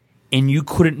 and you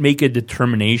couldn't make a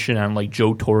determination on like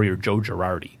Joe Torre or Joe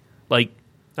Girardi. Like,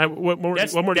 what more do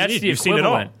you need? You've seen it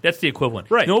all. That's the equivalent.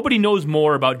 Right. Nobody knows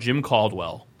more about Jim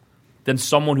Caldwell than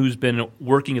someone who's been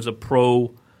working as a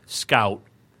pro scout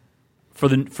for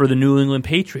the New England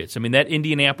Patriots. I mean, that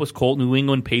Indianapolis Colt New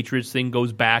England Patriots thing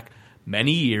goes back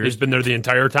many years. He's been there the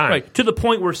entire time. Right. To the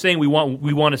point we're saying we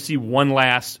want to see one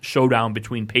last showdown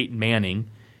between Peyton Manning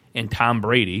and Tom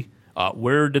Brady.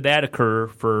 Where did that occur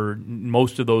for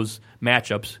most of those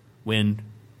matchups when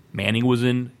Manning was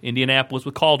in Indianapolis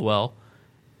with Caldwell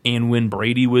and when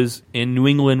Brady was in New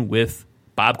England with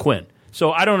Bob Quinn?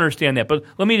 So I don't understand that. But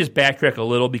let me just backtrack a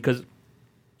little, because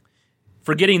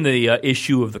forgetting the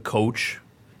issue of the coach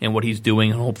and what he's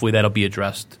doing, and hopefully that'll be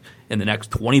addressed in the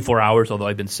next 24 hours, although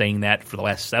I've been saying that for the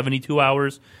last 72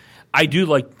 hours, I do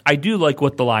like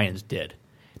what the Lions did.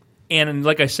 And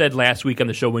like I said last week on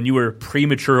the show, when you were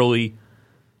prematurely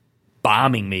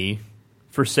bombing me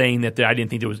for saying that I didn't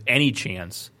think there was any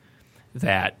chance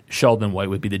that Sheldon White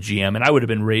would be the GM, and I would have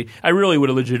been I really would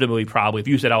have legitimately probably, if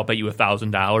you said I'll bet you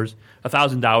 $1,000,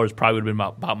 $1,000 probably would have been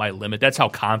about my limit. That's how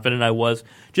confident I was,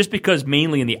 just because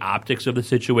mainly in the optics of the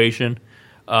situation.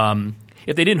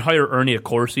 If they didn't hire Ernie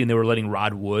Accorsi and they were letting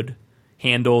Rod Wood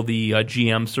handle the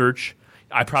GM search,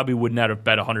 I probably would not have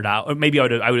bet $100. Maybe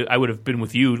I would have been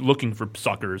with you looking for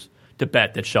suckers to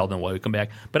bet that Sheldon White would come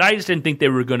back. But I just didn't think they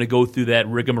were going to go through that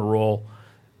rigmarole.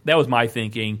 That was my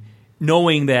thinking,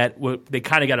 knowing that they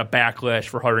kind of got a backlash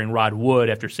for hiring Rod Wood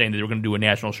after saying that they were going to do a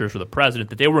national search for the president,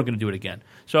 that they weren't going to do it again.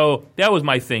 So that was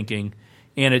my thinking,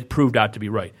 and it proved out to be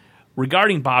right.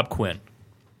 Regarding Bob Quinn,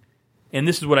 and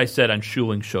this is what I said on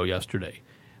Schuling's show yesterday,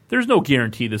 there's no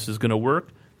guarantee this is going to work.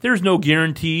 There's no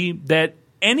guarantee that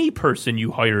any person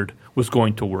you hired was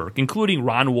going to work, including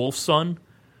Ron Wolf's son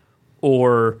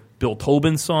or Bill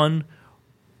Tobin's son,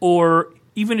 or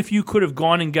even if you could have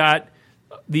gone and got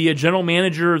the general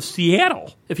manager of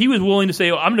Seattle, if he was willing to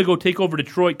say, I'm going to go take over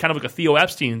Detroit, kind of like a Theo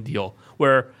Epstein deal,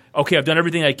 where, okay, I've done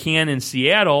everything I can in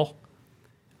Seattle,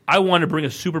 I want to bring a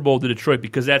Super Bowl to Detroit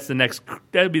because that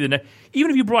would be the next.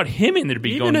 Even if you brought him in, there'd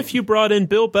be even if you brought in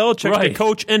Bill Belichick, the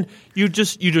coach, and you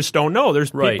just don't know.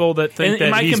 There's people that think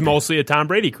that he's mostly a Tom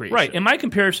Brady creation. Right. And my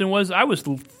comparison was I was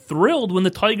thrilled when the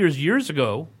Tigers years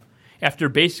ago, after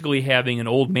basically having an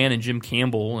old man in Jim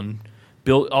Campbell and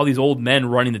built all these old men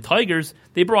running the Tigers,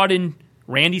 they brought in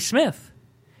Randy Smith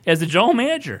as the general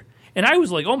manager. And I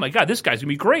was like, oh my God, this guy's going to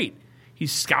be great.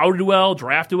 He's scouted well,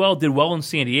 drafted well, did well in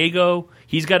San Diego.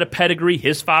 He's got a pedigree.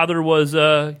 His father was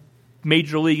a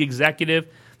major league executive.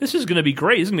 This is going to be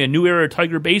great. This is going to be a new era of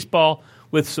Tiger baseball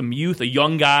with some youth, a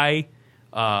young guy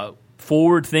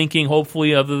forward thinking,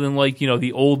 hopefully, other than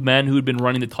the old men who had been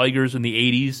running the Tigers in the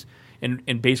 80s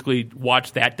and basically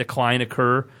watched that decline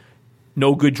occur.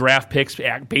 No good draft picks,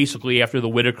 basically after the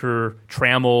Whitaker,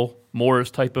 Trammell, Morris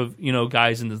type of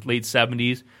guys in the late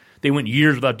 70s. They went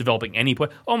years without developing any play.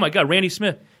 Oh my God, Randy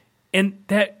Smith, and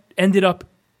that ended up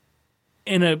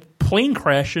in a plane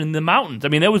crash in the mountains. I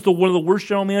mean, that was one of the worst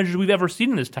general managers we've ever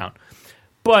seen in this town.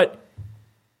 But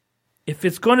if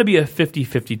it's going to be a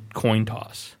 50-50 coin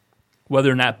toss,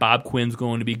 whether or not Bob Quinn's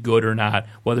going to be good or not,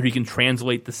 whether he can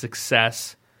translate the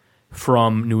success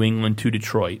from New England to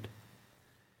Detroit,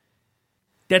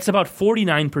 that's about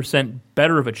 49%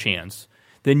 better of a chance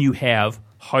than you have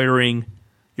hiring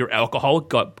your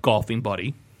alcoholic golfing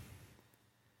buddy,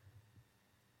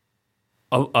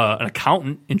 an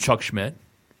accountant in Chuck Schmidt,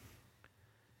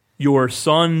 your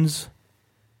son's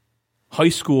high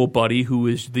school buddy who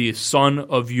is the son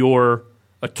of your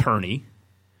attorney,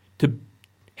 to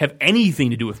have anything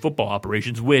to do with football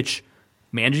operations, which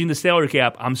managing the salary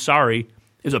cap, I'm sorry,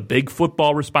 is a big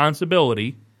football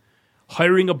responsibility.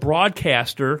 Hiring a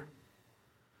broadcaster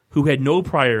who had no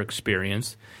prior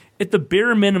experience, at the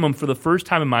bare minimum for the first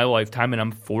time in my lifetime, and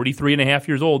I'm 43 and a half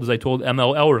years old, as I told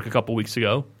ML Elric a couple weeks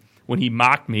ago when he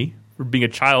mocked me for being a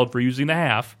child for using the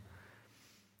half.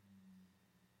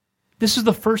 This is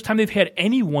the first time they've had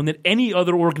anyone that any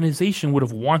other organization would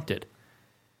have wanted.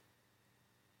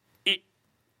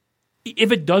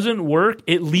 If it doesn't work,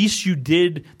 at least you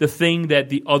did the thing that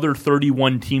the other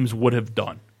 31 teams would have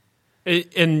done.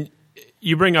 And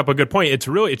you bring up a good point.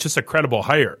 It's just a credible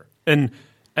hire. And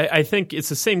I think it's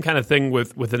the same kind of thing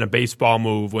within a baseball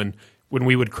move when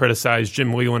we would criticize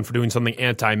Jim Leyland for doing something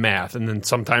anti-math, and then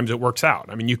sometimes it works out.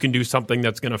 I mean, you can do something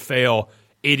that's going to fail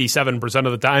 87%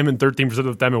 of the time, and 13% of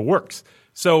the time it works.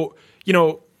 So,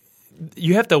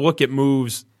 you have to look at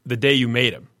moves the day you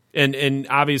made them. And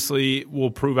obviously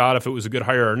we'll prove out if it was a good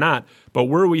hire or not. But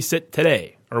where we sit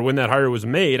today, or when that hire was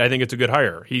made, I think it's a good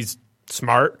hire. He's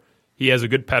smart. He has a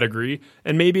good pedigree.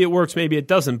 And maybe it works, maybe it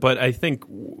doesn't. But I think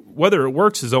whether it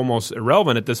works is almost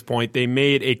irrelevant at this point. They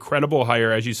made a credible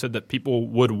hire, as you said, that people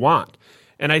would want.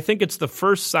 And I think it's the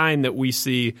first sign that we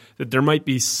see that there might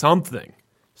be something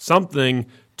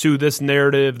to this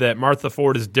narrative that Martha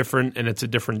Ford is different and it's a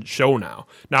different show now.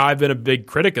 Now, I've been a big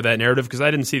critic of that narrative because I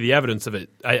didn't see the evidence of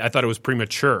it. I thought it was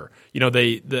premature.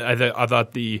 I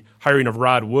thought the hiring of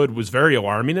Rod Wood was very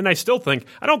alarming, and I don't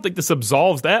think this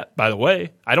absolves that, by the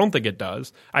way. I don't think it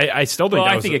does. I still think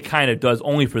I think it kind of does,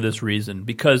 only for this reason,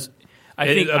 because I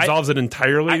think it absolves it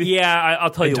entirely? I'll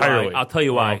tell you why. I'll tell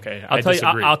you why. Okay,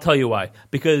 I'll tell you why.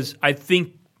 Because I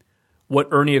think what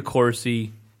Ernie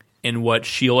Accorsi and what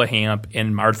Sheila Hamp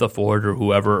and Martha Ford or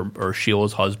whoever, or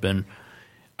Sheila's husband,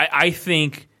 I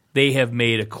think they have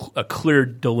made a clear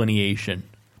delineation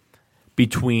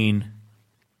between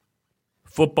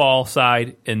football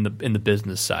side and the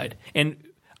business side. And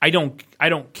I don't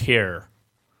care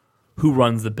who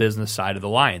runs the business side of the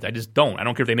Lions. I just don't. I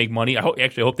don't care if they make money. I hope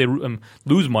they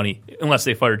lose money unless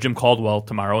they fire Jim Caldwell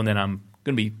tomorrow, and then I'm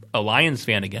going to be a Lions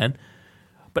fan again.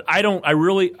 But I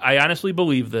honestly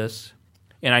believe this.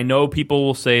 And I know people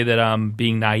will say that I'm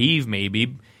being naive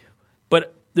maybe,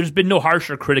 but there's been no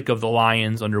harsher critic of the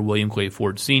Lions under William Clay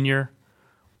Ford Sr.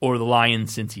 or the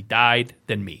Lions since he died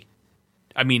than me.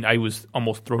 I mean, I was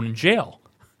almost thrown in jail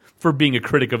for being a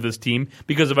critic of this team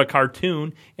because of a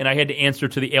cartoon, and I had to answer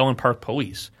to the Allen Park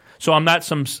Police. So I'm not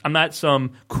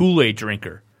some Kool-Aid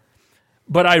drinker.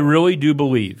 But I really do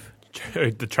believe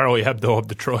the Charlie Hebdo of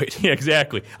Detroit. Yeah,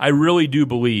 exactly. I really do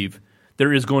believe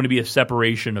there is going to be a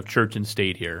separation of church and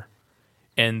state here,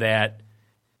 and that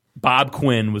Bob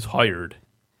Quinn was hired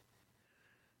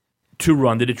to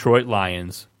run the Detroit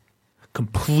Lions,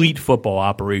 complete football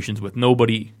operations with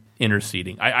nobody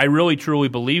interceding. I really, truly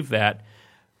believe that,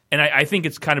 and I think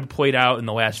it's kind of played out in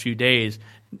the last few days.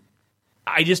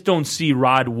 I just don't see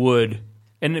Rod Wood,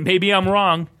 and maybe I'm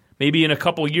wrong. Maybe in a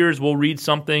couple of years we'll read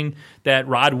something that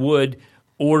Rod Wood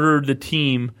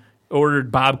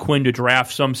ordered Bob Quinn to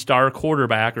draft some star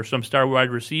quarterback or some star wide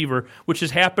receiver, which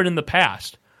has happened in the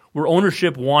past, where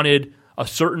ownership wanted a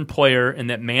certain player and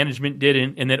that management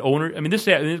didn't, and that this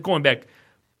is going back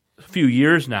a few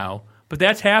years now, but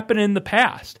that's happened in the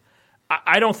past.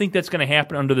 I don't think that's going to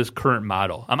happen under this current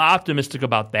model. I'm optimistic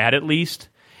about that at least,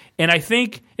 and I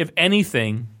think if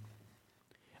anything,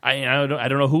 I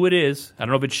don't know who it is. I don't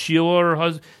know if it's Sheila or her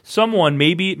husband. Someone,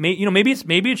 maybe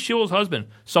it's Sheila's husband.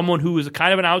 Someone who is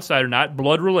kind of an outsider, not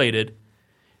blood related,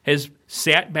 has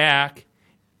sat back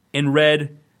and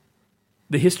read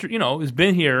the history. Has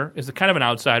been here as a kind of an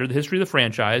outsider, the history of the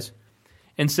franchise,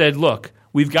 and said, "Look,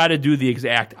 we've got to do the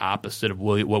exact opposite of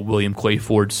what William Clay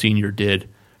Ford Sr. did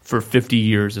for 50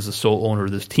 years as the sole owner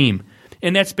of this team.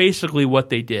 And that's basically what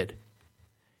they did.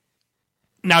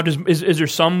 Now, is there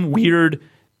some weird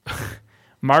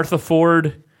Martha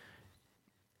Ford?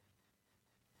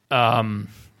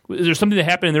 Is there something that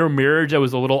happened in their marriage that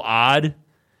was a little odd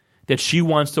that she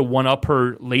wants to one-up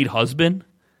her late husband?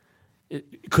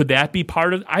 Could that be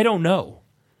part of it? I don't know.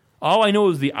 All I know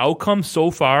is the outcome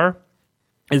so far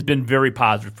has been very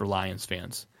positive for Lions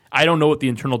fans. I don't know what the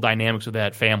internal dynamics of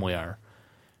that family are.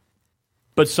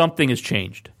 But something has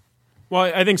changed.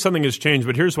 Well, I think something has changed,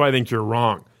 but here's why I think you're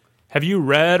wrong. Have you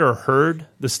read or heard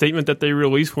the statement that they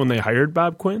released when they hired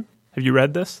Bob Quinn? Have you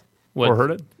read this or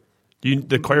heard it?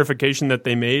 The clarification that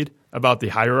they made about the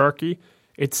hierarchy?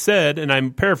 It said, and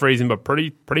I'm paraphrasing, but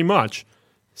pretty much,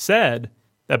 said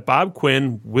that Bob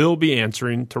Quinn will be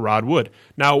answering to Rod Wood.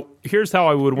 Now, here's how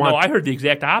I would want... No, I heard the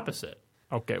exact opposite.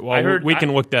 Okay, well, we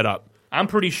can look that up. I'm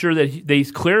pretty sure that they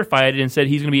clarified it and said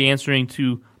he's going to be answering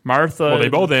to Martha. Well, they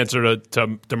both answered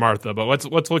to Martha, but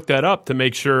let's look that up to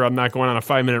make sure I'm not going on a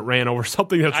 5-minute rant over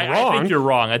something that's wrong.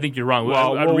 I think you're wrong.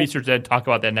 Well, I'll research that and talk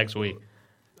about that next week.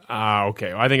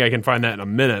 Okay. Well, I think I can find that in a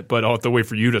minute, but I'll have to wait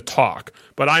for you to talk.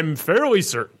 But I'm fairly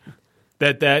certain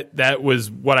that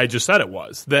was what I just said it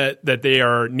was, that they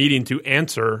are needing to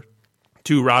answer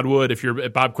to Rod Wood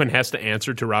if Bob Quinn has to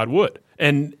answer to Rod Wood.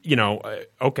 And,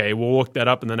 okay, we'll look that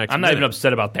up in the next I'm not even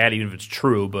upset about that, even if it's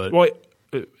true, but... Well,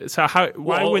 so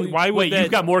why would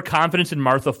you've got more confidence in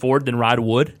Martha Ford than Rod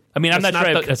Wood? I mean,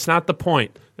 That's not the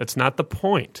point. That's not the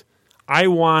point. I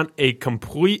want a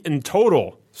complete and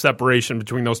total separation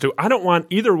between those two. I don't want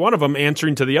either one of them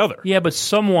answering to the other. Yeah, but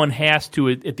someone has to,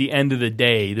 at the end of the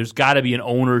day, there's got to be an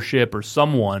ownership or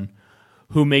someone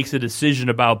who makes a decision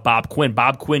about Bob Quinn.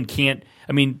 Bob Quinn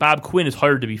Bob Quinn is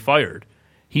hired to be fired.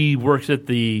 He works at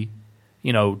the,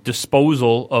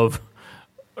 disposal of,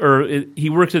 or he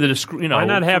works at the, Why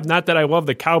not have, not that I love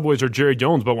the Cowboys or Jerry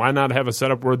Jones, but why not have a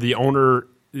setup where the owner,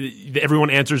 everyone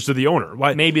answers to the owner?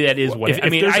 Why, maybe that is what if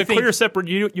there's a clear separate,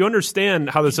 you understand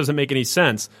how this doesn't make any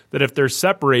sense, that if they're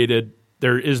separated,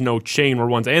 there is no chain where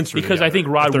one's answering. Because I think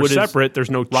Rod Wood is separate,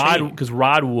 there's no chain. Because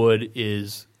Rod Wood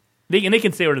is, they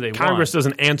can say whatever they want. Congress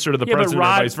doesn't answer to the president or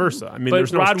vice versa. I mean,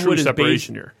 there's no true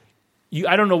separation here.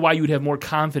 I don't know why you'd have more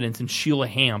confidence in Sheila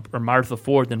Hamp or Martha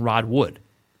Ford than Rod Wood.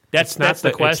 That's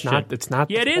the question. It's not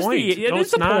the point. It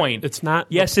is the point. It's not.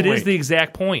 Yes, it is the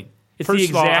exact point. It's First the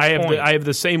exact of all, point. I have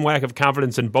the same lack of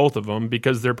confidence in both of them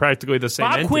because they're practically the same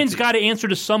entity. Bob Quinn's got to answer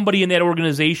to somebody in that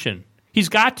organization. He's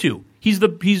got to. He's not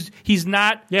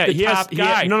the top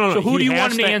guy. No. So who do you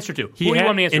want him to answer to? Who do you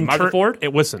want him to answer to? Martha Ford?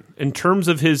 Listen, in terms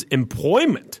of his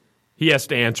employment, he has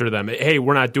to answer them. Hey,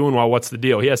 we're not doing well. What's the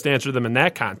deal? He has to answer them in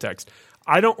that context.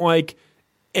 I don't like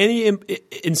any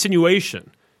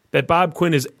insinuation that Bob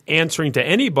Quinn is answering to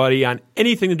anybody on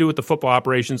anything to do with the football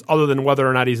operations other than whether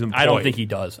or not he's employed. I don't think he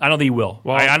does. I don't think he will.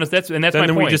 Well, that's my point.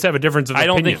 Then we just have a difference of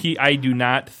opinion. I do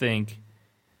not think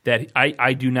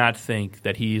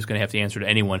that he's going to have to answer to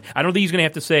anyone. I don't think he's going to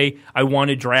have to say, I want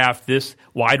to draft this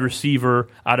wide receiver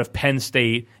out of Penn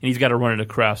State, and he's got to run it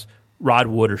across Rod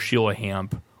Wood or Sheila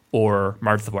Hamp or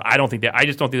Martha Ford. I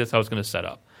just don't think that's how it's going to set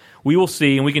up. We will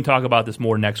see, and we can talk about this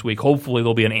more next week. Hopefully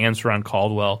there'll be an answer on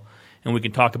Caldwell, and we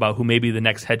can talk about who maybe the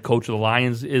next head coach of the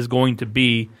Lions is going to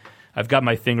be. I've got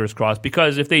my fingers crossed,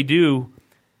 because if they do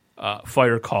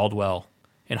fire Caldwell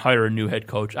and hire a new head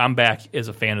coach, I'm back as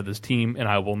a fan of this team, and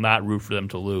I will not root for them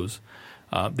to lose.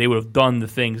 They would have done the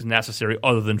things necessary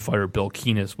other than fire Bill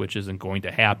Keenis, which isn't going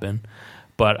to happen.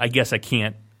 But I guess I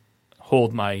can't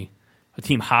hold my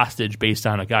team hostage based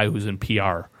on a guy who's in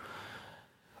PR.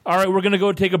 All right, we're going to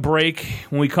go take a break.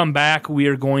 When we come back, we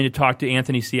are going to talk to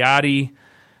Anthony Ciotti,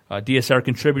 DSR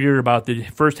contributor, about the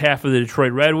first half of the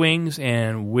Detroit Red Wings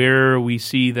and where we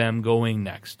see them going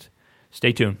next.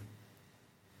 Stay tuned.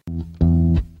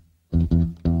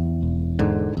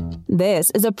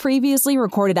 This is a previously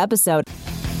recorded episode.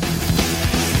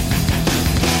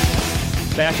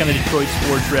 Back on the Detroit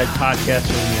Sports Red podcast,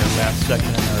 in our last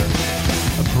segment on our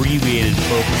abbreviated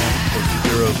program for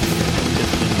Spiro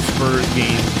Spurs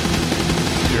game.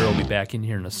 Spiro will be back in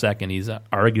here in a second. He's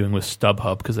arguing with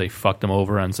StubHub because they fucked him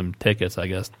over on some tickets, I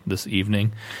guess, this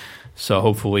evening. So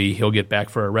hopefully he'll get back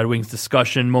for our Red Wings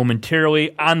discussion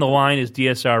momentarily. On the line is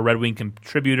DSR Red Wing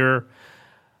contributor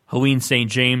Helene St.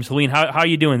 James. Helene, how are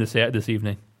you doing this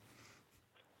evening?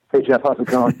 Hey, Jeff, how's it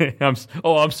going?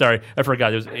 I'm sorry. I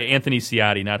forgot. It was Anthony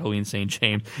Ciotti, not Helene St.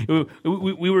 James.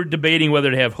 We were debating whether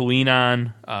to have Helene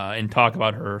on and talk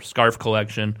about her scarf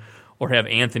collection, or have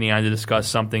Anthony on to discuss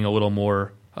something a little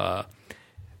more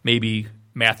maybe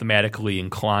mathematically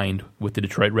inclined with the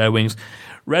Detroit Red Wings.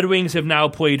 Red Wings have now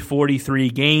played 43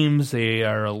 games. They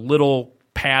are a little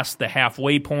past the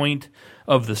halfway point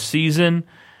of the season.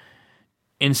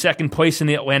 In second place in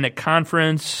the Atlantic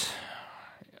Conference,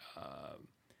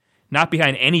 not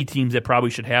behind any teams that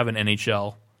probably should have an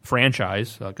NHL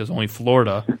franchise, because only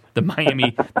Florida, the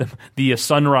Miami, the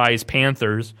Sunrise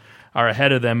Panthers are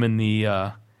ahead of them in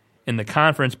the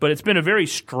conference. But it's been a very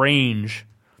strange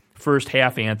first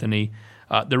half, Anthony.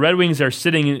 The Red Wings are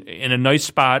sitting in a nice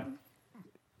spot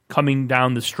coming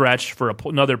down the stretch for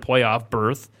another playoff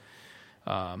berth.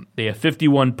 They have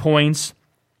 51 points.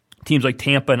 Teams like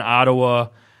Tampa and Ottawa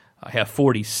have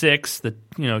 46. The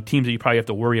teams that you probably have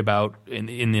to worry about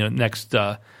in the next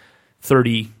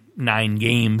 39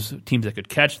 games, teams that could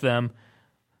catch them.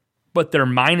 But they're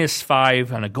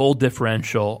 -5 on a goal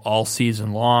differential all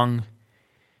season long.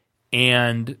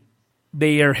 And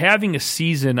they are having a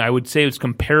season, I would say it's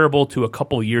comparable to a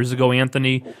couple of years ago,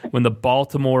 Anthony, when the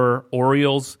Baltimore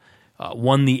Orioles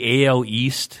won the AL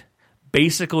East,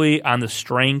 basically on the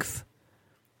strength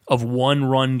of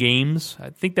one-run games. I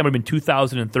think that would have been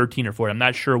 2013 or 14. I'm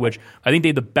not sure which. I think they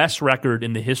had the best record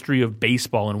in the history of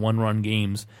baseball in one-run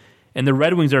games. And the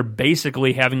Red Wings are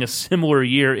basically having a similar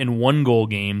year in one-goal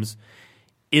games.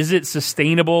 Is it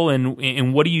sustainable?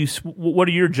 And what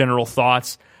are your general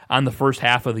thoughts on the first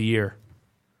half of the year?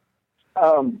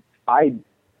 To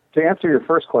answer your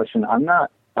first question, I'm not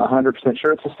 100%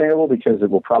 sure it's sustainable because the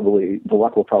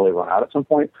luck will probably run out at some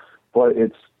point. But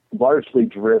it's largely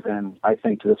driven, I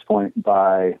think, to this point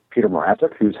by Peter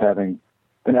Mrazek, who's having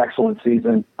an excellent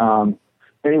season.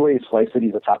 Any way you slice it,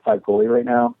 he's a top 5 goalie right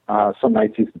now. Some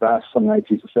nights he's the best, some nights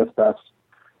he's the 5th best.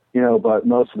 But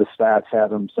most of the stats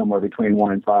have him somewhere between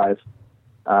 1 and 5.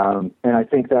 And I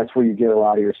think that's where you get a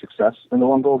lot of your success in the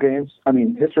one-goal games. I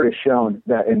mean, history has shown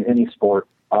that in any sport,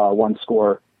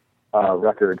 one-score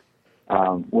record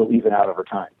will even out over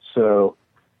time. So,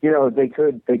 they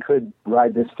could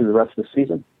ride this through the rest of the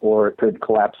season, or it could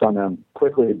collapse on them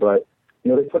quickly. But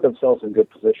they put themselves in good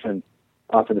position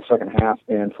for the second half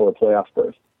and for a playoff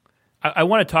berth. I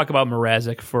want to talk about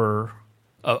Mrazek for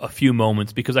a few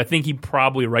moments because I think he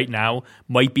probably right now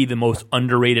might be the most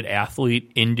underrated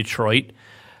athlete in Detroit.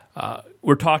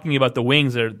 We're talking about the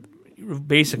Wings that are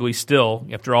basically still,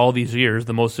 after all these years,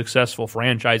 the most successful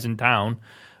franchise in town.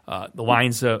 The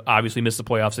Lions obviously missed the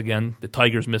playoffs again. The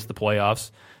Tigers missed the playoffs.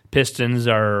 Pistons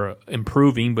are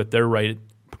improving, but they're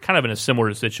kind of in a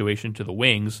similar situation to the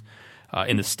Wings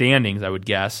in the standings, I would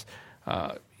guess,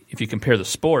 if you compare the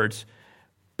sports.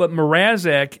 But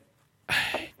Mrazek,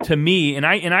 to me, and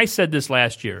I said this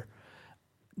last year,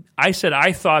 I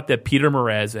thought that Peter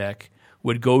Mrazek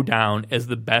would go down as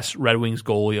the best Red Wings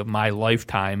goalie of my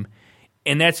lifetime,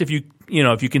 and that's if you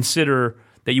consider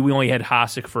that we only had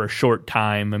Hasek for a short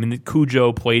time. I mean,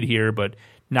 Cujo played here, but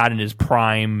not in his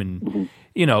prime, and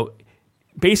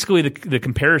basically the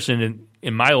comparison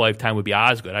in my lifetime would be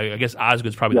Osgood. I guess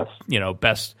Osgood's probably the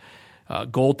best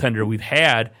goaltender we've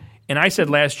had. And I said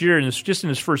last year, just in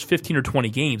his first 15 or 20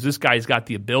 games, this guy's got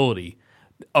the ability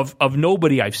of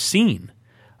nobody I've seen,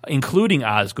 including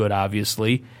Osgood,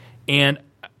 obviously. And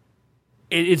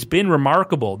it's been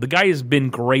remarkable. The guy has been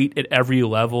great at every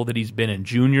level that he's been in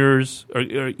juniors, or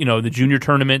the junior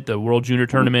tournament, the World Junior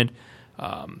Tournament,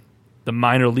 the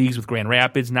minor leagues with Grand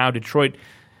Rapids, now Detroit.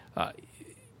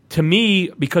 To me,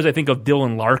 because I think of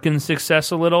Dylan Larkin's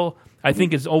success a little, I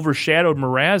think it's overshadowed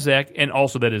Mrazek, and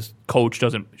also that his coach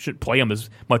should play him as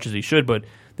much as he should. But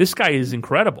this guy is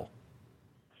incredible.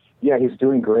 Yeah, he's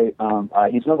doing great.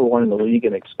 He's number 1 in the league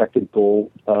in expected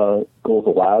goals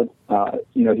allowed.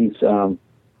 He's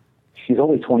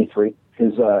only 23.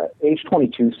 His age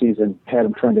 22 season had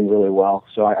him trending really well.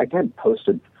 So I kind of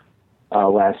posted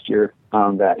last year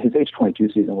that his age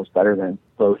 22 season was better than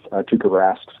both Tuukka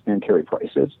Rask's and Carey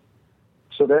Price's.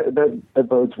 So that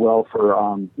bodes well for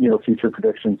future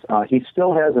predictions. He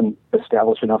still hasn't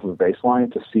established enough of a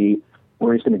baseline to see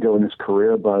where he's going to go in his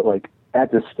career, but at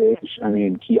this stage, I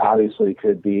mean, he obviously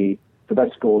could be the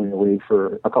best goalie in the league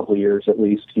for a couple of years at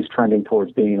least. He's trending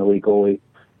towards being a league goalie,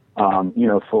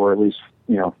 for at least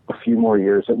a few more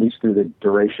years, at least through the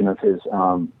duration of his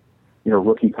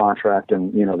rookie contract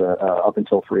and the up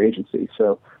until free agency.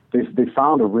 So they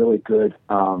found a really good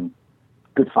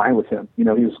find with him. He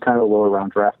was kind of a lower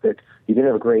round draft pick. He did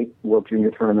have a great World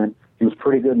Junior Tournament. He was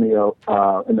pretty good in the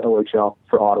OHL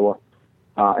for Ottawa.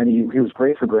 And he was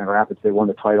great for Grand Rapids. They won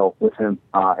the title with him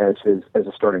as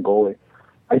a starting goalie.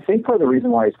 I think part of the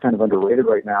reason why he's kind of underrated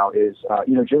right now is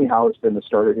Jimmy Howard's been the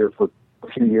starter here for a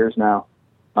few years now.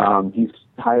 He's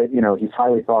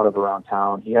highly thought of around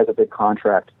town. He has a big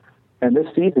contract, and this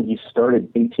season he started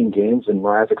 18 games, and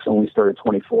Mrazek's only started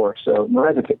 24. So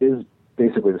Mrazek is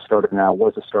basically the starter now.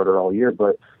 Was a starter all year,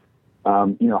 but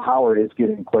Howard is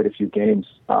getting quite a few games,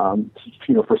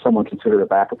 for someone considered a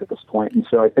backup at this point. And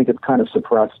so I think it's kind of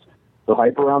suppressed the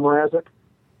hype around Mrazek.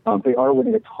 They are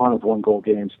winning a ton of one-goal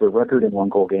games. Their record in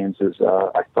one-goal games is,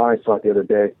 I thought I saw it the other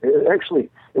day.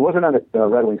 It wasn't on the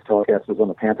Red Wings telecast. It was on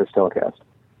the Panthers telecast,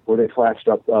 where they flashed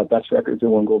up best records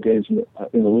in one-goal games in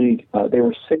the league. They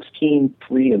were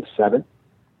 16-3-7.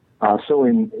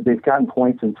 They've gotten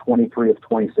points in 23 of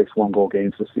 26 one-goal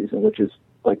games this season, which is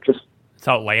just it's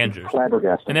outlandish,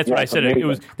 flabbergasting. And that's what I said.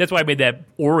 That's why I made that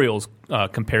Orioles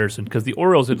comparison, because the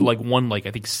Orioles had won I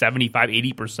think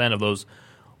 75-80% of those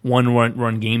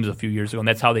one-run games a few years ago, and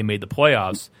that's how they made the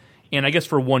playoffs. And I guess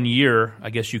for 1 year,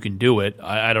 I guess you can do it.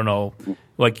 I don't know,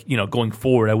 going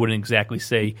forward, I wouldn't exactly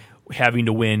say having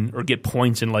to win or get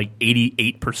points in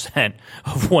 88%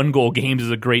 of one-goal games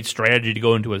is a great strategy to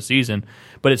go into a season.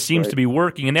 But it seems to be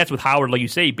working, and that's with Howard, like you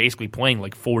say, basically playing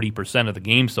 40% of the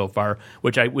game so far,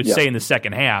 which I would say in the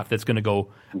second half that's going to go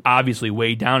obviously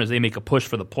way down as they make a push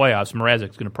for the playoffs.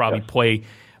 Mrazek's going to probably play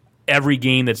every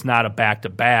game that's not a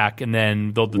back-to-back, and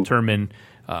then they'll determine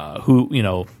who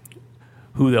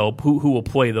will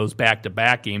play those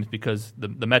back-to-back games, because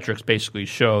the metrics basically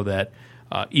show that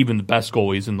even the best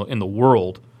goalies in the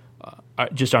world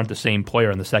just aren't the same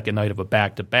player on the second night of a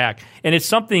back-to-back. And it's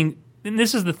something, and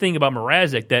this is the thing about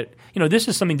Mrazek, that this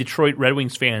is something Detroit Red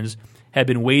Wings fans have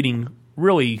been waiting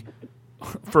really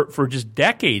for just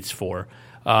decades for.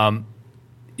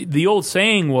 The old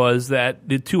saying was that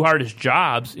the two hardest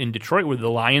jobs in Detroit were the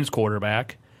Lions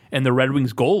quarterback and the Red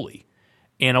Wings goalie.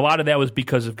 And a lot of that was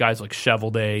because of guys like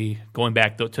Cheveldae, going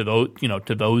back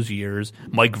to those years,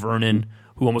 Mike Vernon,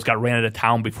 who almost got ran out of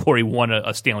town before he won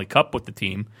a Stanley Cup with the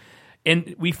team.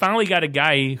 And we finally got a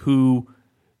guy who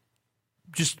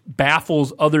just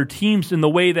baffles other teams in the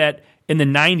way that in the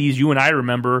 90s, you and I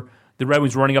remember the Red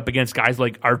Wings running up against guys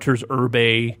like Arturs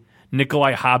Irbe,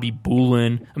 Nikolai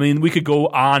Khabibulin. I mean, we could go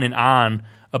on and on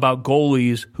about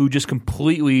goalies who just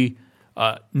completely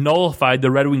nullified the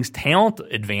Red Wings' talent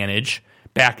advantage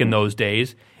back in those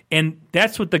days. And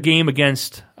that's what the game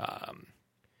against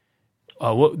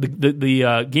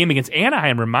the game against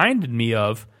Anaheim reminded me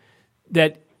of,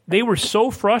 that they were so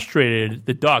frustrated,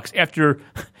 the Ducks, after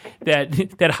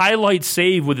that highlight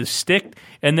save with a stick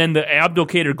and then the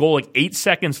Abdelkader goal 8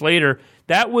 seconds later.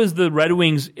 That was the Red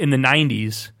Wings in the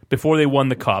 90s before they won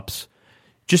the Cups,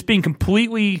 just being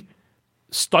completely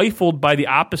stifled by the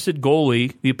opposite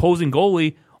goalie, the opposing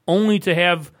goalie, only to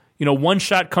have one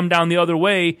shot come down the other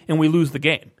way and we lose the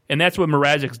game. And that's what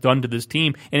Mrazek's done to this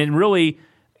team. And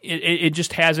it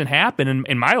just hasn't happened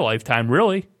in my lifetime,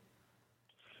 really.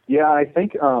 Yeah, I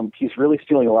think he's really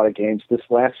stealing a lot of games. This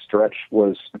last stretch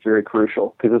was very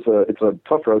crucial because it's a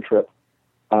tough road trip,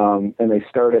 and they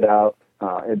started out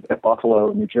at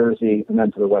Buffalo, New Jersey, and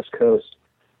then to the West Coast.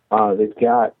 They've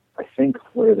got, I think,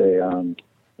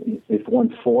 they've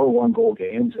won 4 one-goal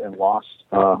games and lost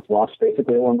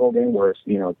basically a one-goal game, whereas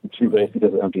 2 goals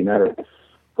because of empty netter.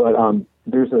 But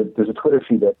there's a Twitter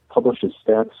feed that publishes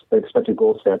stats, expected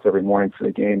goal stats every morning for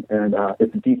the game, and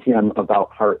it's DTM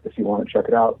About Heart if you want to check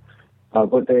it out.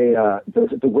 But the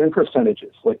win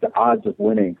percentages, the odds of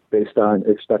winning based on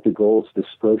expected goals this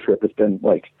road trip, has been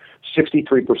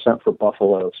 63% for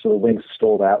Buffalo, so the Wings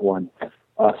stole that one.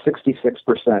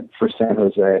 66% for San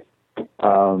Jose,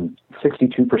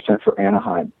 62% for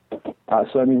Anaheim.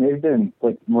 So I mean, they've been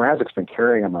Mrazek's been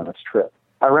carrying them on this trip.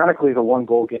 Ironically, the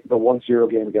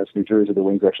 1-0 game against New Jersey, the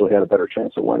Wings actually had a better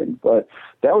chance of winning. But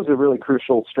that was a really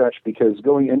crucial stretch because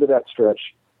going into that stretch,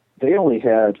 they only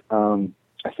had,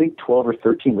 I think, 12 or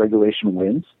 13 regulation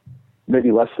wins,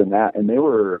 maybe less than that, and they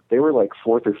were 4th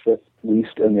or 5th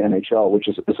least in the NHL, which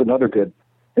is another good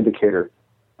indicator.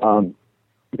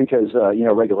 Because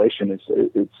regulation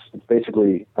it's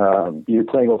basically you're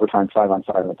playing overtime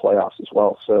 5-on-5 in the playoffs as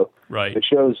well. So it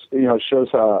shows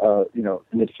how an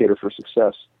indicator for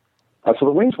success. So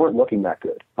the Wings weren't looking that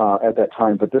good at that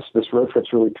time, but this road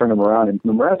trip's really turned them around, and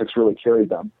Mrazek's really carried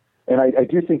them. And I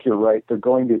do think you're right. They're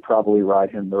going to probably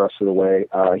ride him the rest of the way.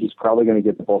 He's probably going to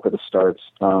get the bulk of the starts,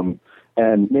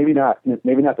 and maybe not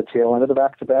the tail end of the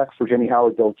back-to-back. For Jimmy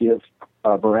Howard, they'll give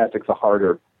Mrazek the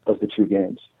harder of the 2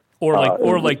 games.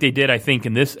 Or like they did, I think,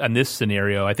 in this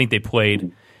scenario. I think they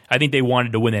played. I think they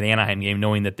wanted to win that Anaheim game,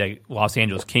 knowing that the Los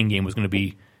Angeles King game was going to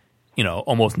be,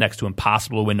 almost next to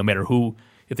impossible to win, no matter who.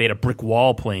 If they had a brick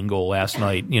wall playing goal last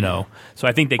night, So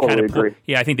I think they kind of.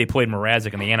 I think they played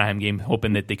Mrazek in the Anaheim game,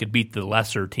 hoping that they could beat the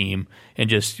lesser team and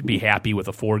just be happy with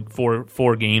a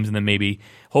four games, and then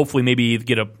hopefully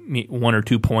get 1 or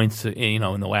 2 points, in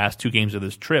the last 2 games of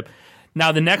this trip.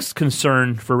 Now, the next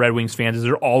concern for Red Wings fans is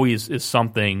there always is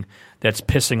something that's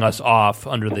pissing us off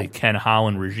under the Ken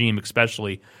Holland regime,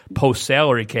 especially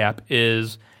post-salary cap,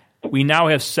 is we now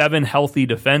have 7 healthy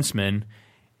defensemen,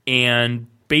 and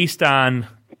based on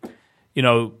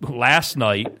last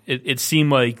night, it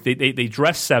seemed like they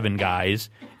dressed 7 guys,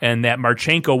 and that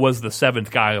Marchenko was the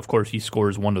 7th guy. Of course, he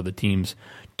scores one of the team's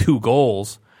 2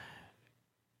 goals.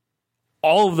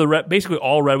 Basically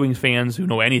all Red Wings fans who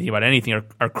know anything about anything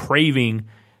are craving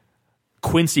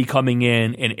Quincy coming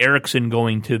in and Eriksson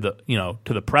going to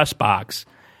the press box.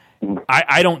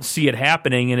 I don't see it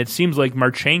happening, and it seems like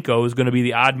Marchenko is going to be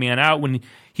the odd man out when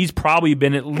he's probably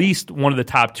been at least one of the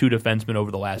top 2 defensemen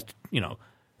over the last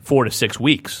 4 to 6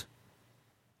 weeks.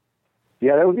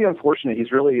 Yeah, that would be unfortunate.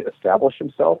 He's really established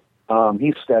himself.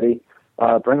 He's steady.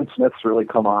 Brendan Smith's really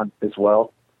come on as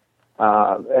well.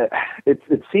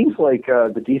 It seems like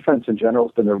the defense in general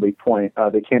has been their weak point.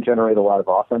 They can't generate a lot of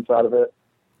offense out of it.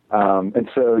 And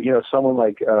so, someone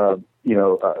like,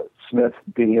 Smith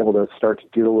being able to start to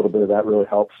do a little bit of that really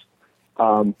helps.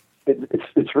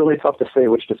 It's really tough to say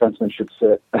which defenseman should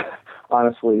sit.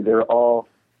 Honestly, they're all,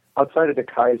 outside of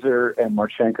DeKeyser and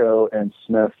Marchenko and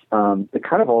Smith, they're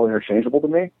kind of all interchangeable to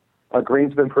me.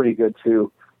 Green's been pretty good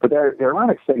too. But the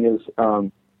ironic thing is,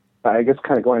 I guess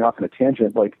kind of going off on a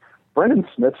tangent, like Brendan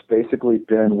Smith's basically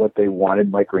been what they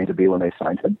wanted Mike Green to be when they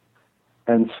signed him.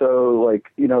 And so,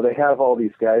 they have all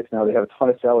these guys now. They have a ton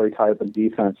of salary tied up in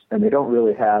defense, and they don't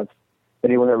really have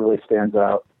anyone that really stands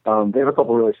out. They have a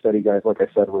couple really steady guys, like I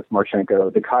said, with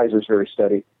Marchenko. DeKeyser's very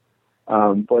steady.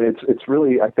 But it's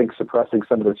really, I think, suppressing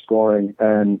some of their scoring.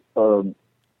 And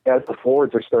as the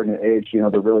forwards are starting to age,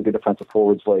 the really good defensive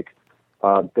forwards like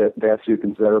Vasyuk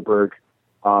and Zetterberg,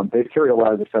 they've carried a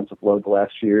lot of defensive load the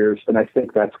last few years, and I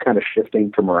think that's kind of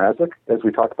shifting to Mrazek, as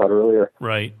we talked about earlier.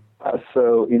 Right.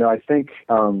 So, I think,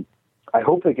 I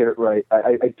hope they get it right.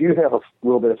 I do have a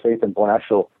little bit of faith in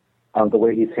Blashill, the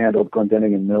way he's handled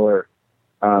Glendening and Miller,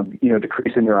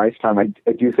 decreasing their ice time.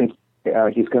 I do think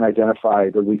he's going to identify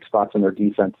the weak spots in their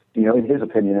defense, in his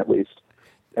opinion at least,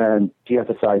 and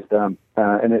de-emphasize them.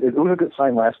 And it was a good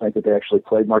sign last night that they actually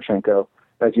played Marchenko,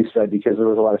 as you said, because there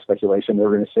was a lot of speculation they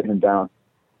were going to sit him down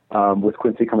with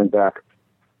Quincy coming back.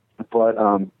 But,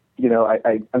 I'm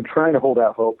trying to hold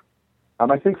out hope.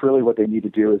 I think really what they need to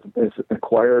do is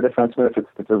acquire a defenseman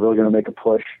if they're really going to make a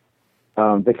push.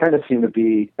 They kind of seem to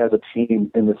be, as a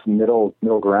team, in this middle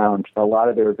ground. A lot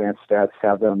of their advanced stats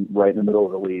have them right in the middle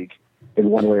of the league in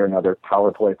one way or another: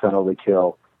 power play, penalty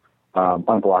kill,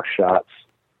 unblocked shots.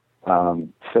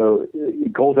 So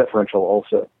goal differential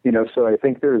also. So I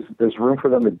think there's room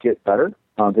for them to get better.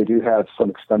 They do have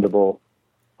some expendable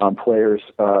players.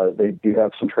 They do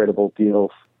have some tradable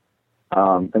deals,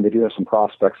 and they do have some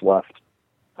prospects left.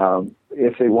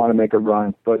 If they want to make a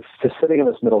run, but just sitting in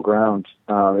this middle ground,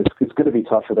 it's going to be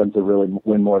tough for them to really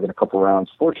win more than a couple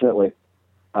rounds. Fortunately,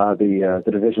 the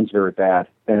division's very bad,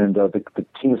 and the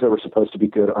teams that were supposed to be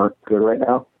good aren't good right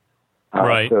now.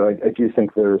 Right. So I do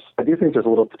think there's a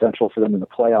little potential for them in the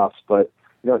playoffs, but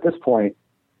at this point,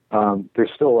 there's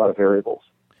still a lot of variables.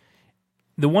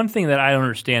 The one thing that I don't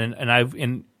understand,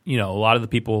 and a lot of the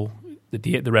people,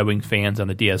 the Red Wings fans on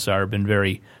the DSR have been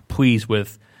very pleased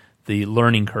with the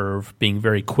learning curve being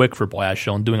very quick for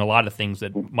Blashill and doing a lot of things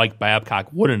that Mike Babcock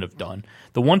wouldn't have done.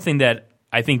 The one thing that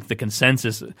I think the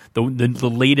consensus, the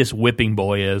latest whipping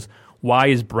boy is, why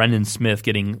is Brendan Smith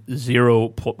getting 0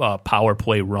 power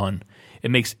play run? It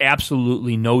makes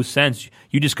absolutely no sense.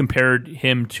 You just compared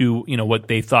him to what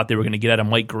they thought they were going to get out of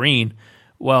Mike Green.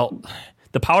 Well,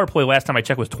 the power play last time I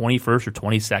checked was 21st or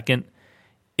 22nd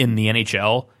in the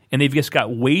NHL, and they've just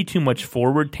got way too much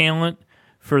forward talent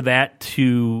for that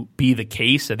to be the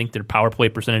case. I think their power play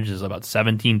percentage is about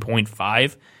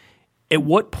 17.5. At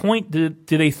what point do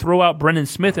they throw out Brendan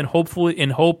Smith and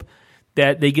hope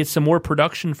that they get some more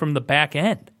production from the back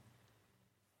end?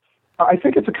 I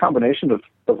think it's a combination of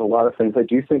a lot of things. I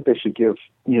do think they should give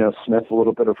Smith a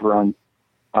little bit of run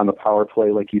on the power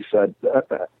play, like you said.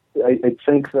 I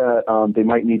think that they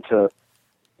might need to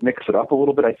mix it up a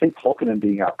little bit. I think Pulkkinen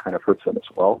being out kind of hurts them as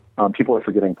well. People are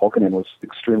forgetting Pulkkinen was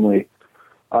extremely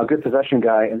a good possession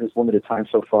guy in his limited time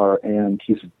so far, and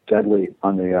he's deadly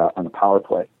on the power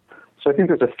play. So I think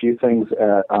there's a few things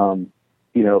that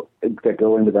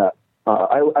go into that.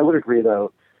 I would agree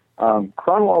though.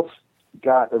 Kronwall's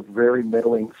got a very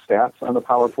middling stats on the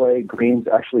power play. Green's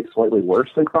actually slightly worse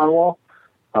than Kronwall.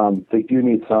 They do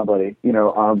need somebody.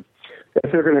 If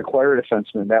they're going to acquire a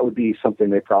defenseman, that would be something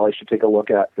they probably should take a look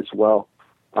at as well.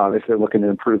 If they're looking to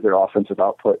improve their offensive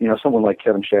output, someone like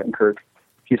Kevin Shattenkirk.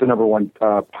 He's the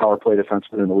 #1 power play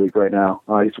defenseman in the league right now.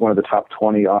 He's one of the top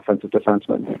 20 offensive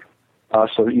defensemen.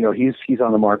 So he's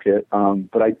on the market.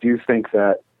 But I do think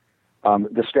that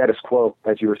the status quo,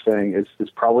 as you were saying, is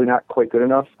probably not quite good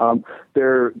enough.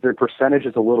 Their percentage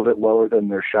is a little bit lower than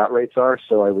their shot rates are,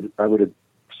 so I would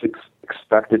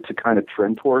expect it to kind of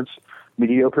trend towards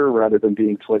mediocre rather than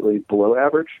being slightly below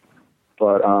average.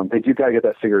 But they do got to get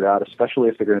that figured out, especially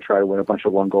if they're going to try to win a bunch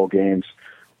of one-goal games.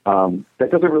 That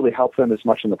doesn't really help them as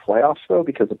much in the playoffs, though,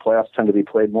 because the playoffs tend to be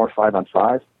played more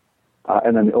 5-on-5.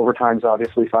 And then the overtime's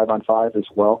obviously 5-on-5 as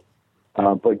well.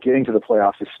 But getting to the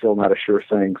playoffs is still not a sure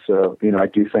thing. So, I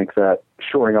do think that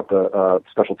shoring up the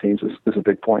special teams is a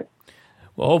big point.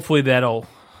 Well, hopefully that'll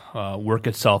work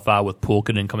itself out with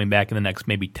Pulkkinen coming back in the next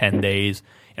maybe 10 days.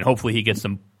 And hopefully he gets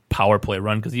some power play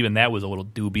run, because even that was a little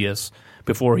dubious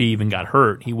before he even got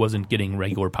hurt. He wasn't getting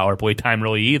regular power play time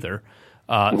really either.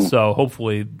 So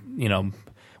hopefully,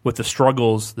 with the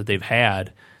struggles that they've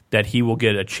had, that he will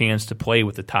get a chance to play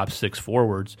with the top 6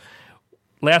 forwards.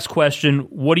 Last question,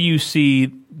 what do you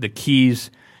see the keys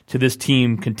to this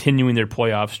team continuing their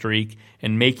playoff streak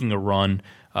and making a run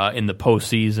in the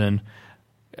postseason?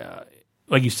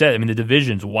 Like you said, the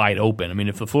division's wide open.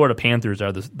 If the Florida Panthers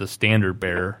are the standard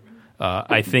bearer,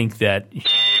 I think that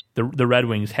the Red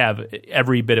Wings have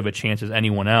every bit of a chance as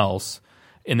anyone else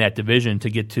in that division to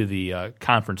get to the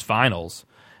conference finals.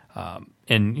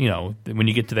 And when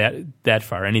you get to that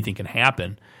far, anything can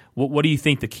happen. What do you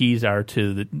think the keys are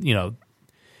to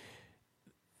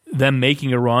them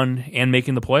making a run and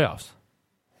making the playoffs?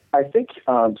 I think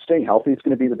staying healthy is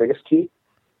going to be the biggest key.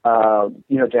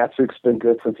 Datsuk's been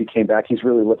good since he came back. He's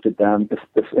really lifted them.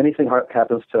 If anything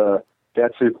happens to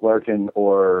Datsuk, Larkin,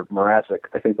 or Mrazek,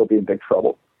 I think they'll be in big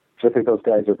trouble. So I think those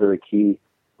guys are very key.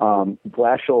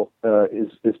 Blashill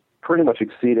is pretty much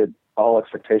exceeded all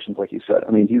expectations, like you said.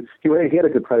 He had a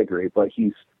good pedigree, but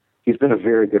he's been a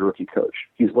very good rookie coach.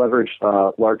 He's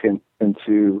leveraged Larkin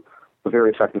into a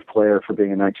very effective player for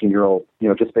being a 19-year-old,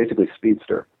 just basically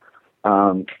speedster.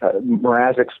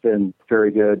 Mrazek's been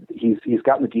very good. He's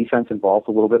gotten the defense involved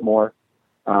a little bit more.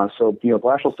 So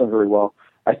Blashill's done very well.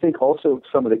 I think also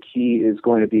some of the key is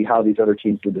going to be how these other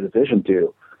teams in the division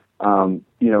do.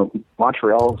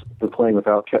 Montreal's been playing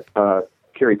without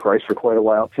Carey Price for quite a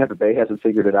while. Tampa Bay hasn't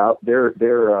figured it out. Their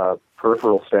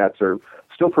peripheral stats are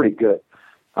still pretty good.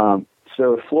 So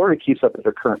if Florida keeps up at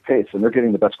their current pace, and they're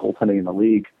getting the best goaltending in the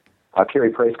league, Carey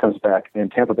Price comes back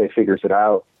and Tampa Bay figures it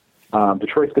out,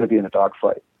 Detroit's going to be in a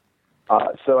dogfight.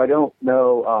 So I don't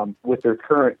know with the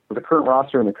current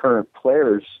roster and the current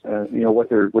players, what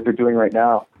they're doing right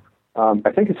now.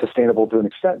 I think it's sustainable to an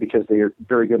extent because they are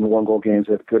very good in the one-goal games.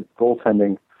 They have good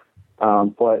goaltending,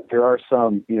 but there are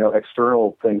some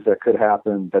external things that could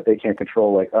happen that they can't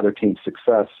control, like other teams'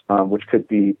 success, which could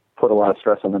put a lot of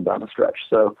stress on them down the stretch.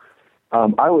 So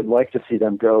I would like to see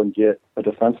them go and get a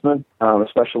defenseman,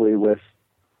 especially with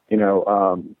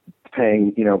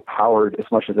paying Howard as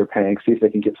much as they're paying. See if they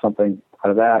can get something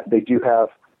out of that. They do have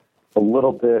a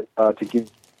little bit to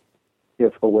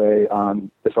give away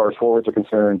as far as forwards are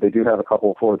concerned. They do have a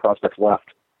couple of forward prospects left,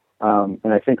 and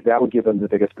I think that would give them the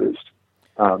biggest boost.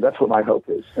 That's what my hope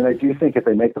is. And I do think if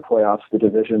they make the playoffs, the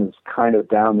division is kind of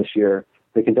down this year.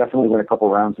 They can definitely win a couple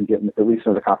rounds and get at least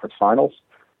into the conference finals.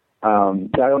 I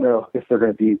don't know if they're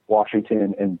going to beat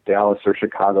Washington and Dallas or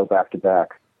Chicago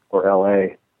back-to-back or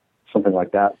L.A., something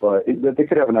like that, but they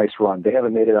could have a nice run. They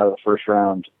haven't made it out of the first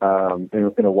round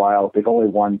in a while. They've only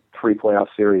won 3 playoff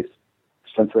series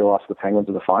since they lost the Penguins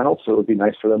in the finals, so it would be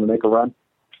nice for them to make a run.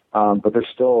 But there's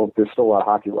still a lot of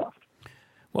hockey left.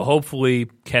 Well, hopefully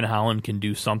Ken Holland can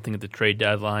do something at the trade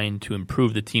deadline to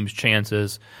improve the team's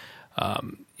chances.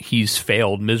 He's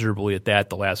failed miserably at that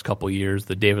the last couple of years,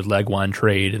 the David Legwand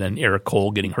trade, and then Eric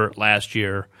Cole getting hurt last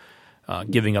year,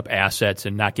 giving up assets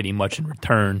and not getting much in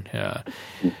return.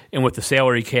 And with the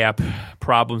salary cap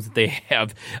problems that they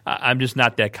have, I'm just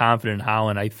not that confident in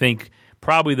Holland. I think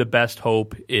probably the best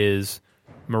hope is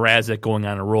Mrazek going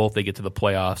on a roll if they get to the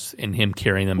playoffs and him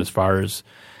carrying them as far as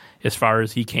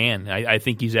he can. I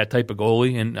think he's that type of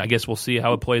goalie, and I guess we'll see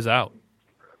how it plays out.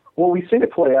 Well, we've seen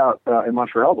it play out in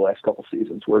Montreal the last couple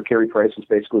seasons, where Carey Price was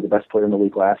basically the best player in the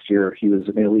league last year. He was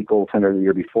an elite goaltender the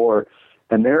year before,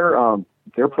 and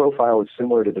their profile is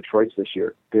similar to Detroit's this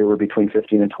year. They were between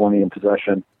 15 and 20 in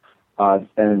possession,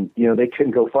 and they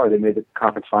couldn't go far. They made the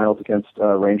conference finals against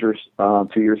Rangers 2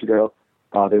 years ago.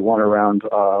 They won a round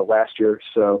last year,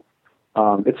 so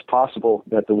it's possible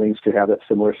that the Wings could have that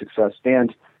similar success.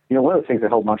 And one of the things that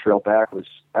held Montreal back was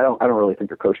I don't really think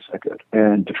their coach is that good,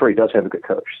 and Detroit does have a good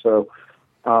coach. So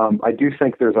I do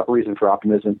think there's a reason for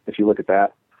optimism if you look at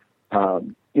that.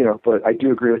 But I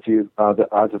do agree with you. The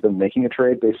odds of them making a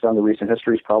trade based on the recent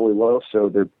history is probably low, so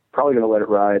they're probably going to let it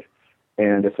ride.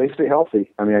 And if they stay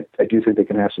healthy, I mean, I do think they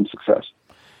can have some success.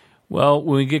 Well,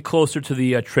 when we get closer to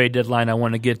the trade deadline, I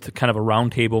want to get to kind of a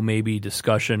roundtable maybe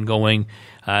discussion going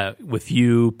with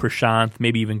you, Prashanth,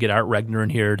 maybe even get Art Regner in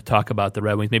here to talk about the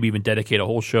Red Wings, maybe even dedicate a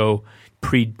whole show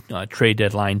pre-trade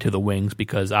deadline to the Wings,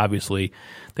 because obviously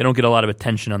they don't get a lot of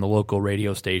attention on the local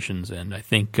radio stations, and I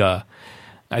think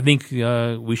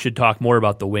we should talk more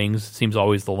about the Wings. It seems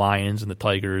always the Lions and the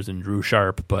Tigers and Drew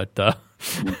Sharp, but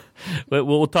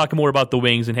we'll talk more about the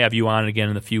Wings and have you on again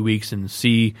in a few weeks and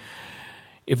see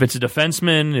if it's a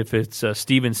defenseman, if it's a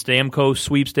Steven Stamkos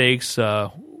sweepstakes,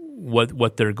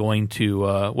 what they're going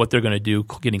to do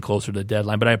getting closer to the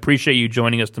deadline. But I appreciate you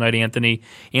joining us tonight, Anthony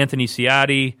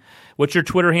Ciotti. What's your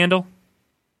Twitter handle?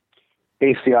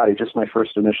 Ciotti, just my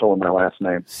first initial and my last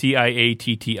name. Ciatti,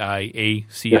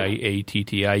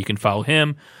 Ciatti. You can follow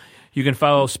him. You can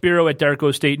follow Spiro at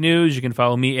Darko State News. You can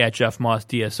follow me at Jeff Moss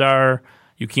DSR.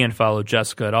 You can't follow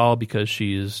Jessica at all because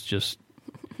she is just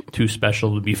too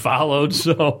special to be followed.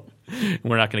 So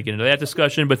we're not going to get into that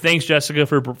discussion. But thanks, Jessica,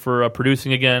 for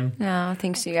producing again. No,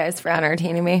 thanks you guys for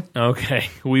entertaining me. Okay.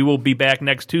 We will be back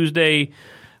next Tuesday,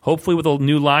 hopefully with a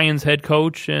new Lions head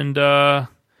coach and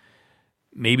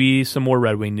maybe some more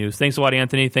Red Wing news. Thanks a lot,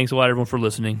 Anthony. Thanks a lot, everyone, for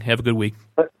listening. Have a good week.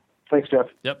 Thanks, Jeff.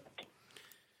 Yep.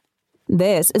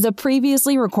 This is a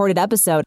previously recorded episode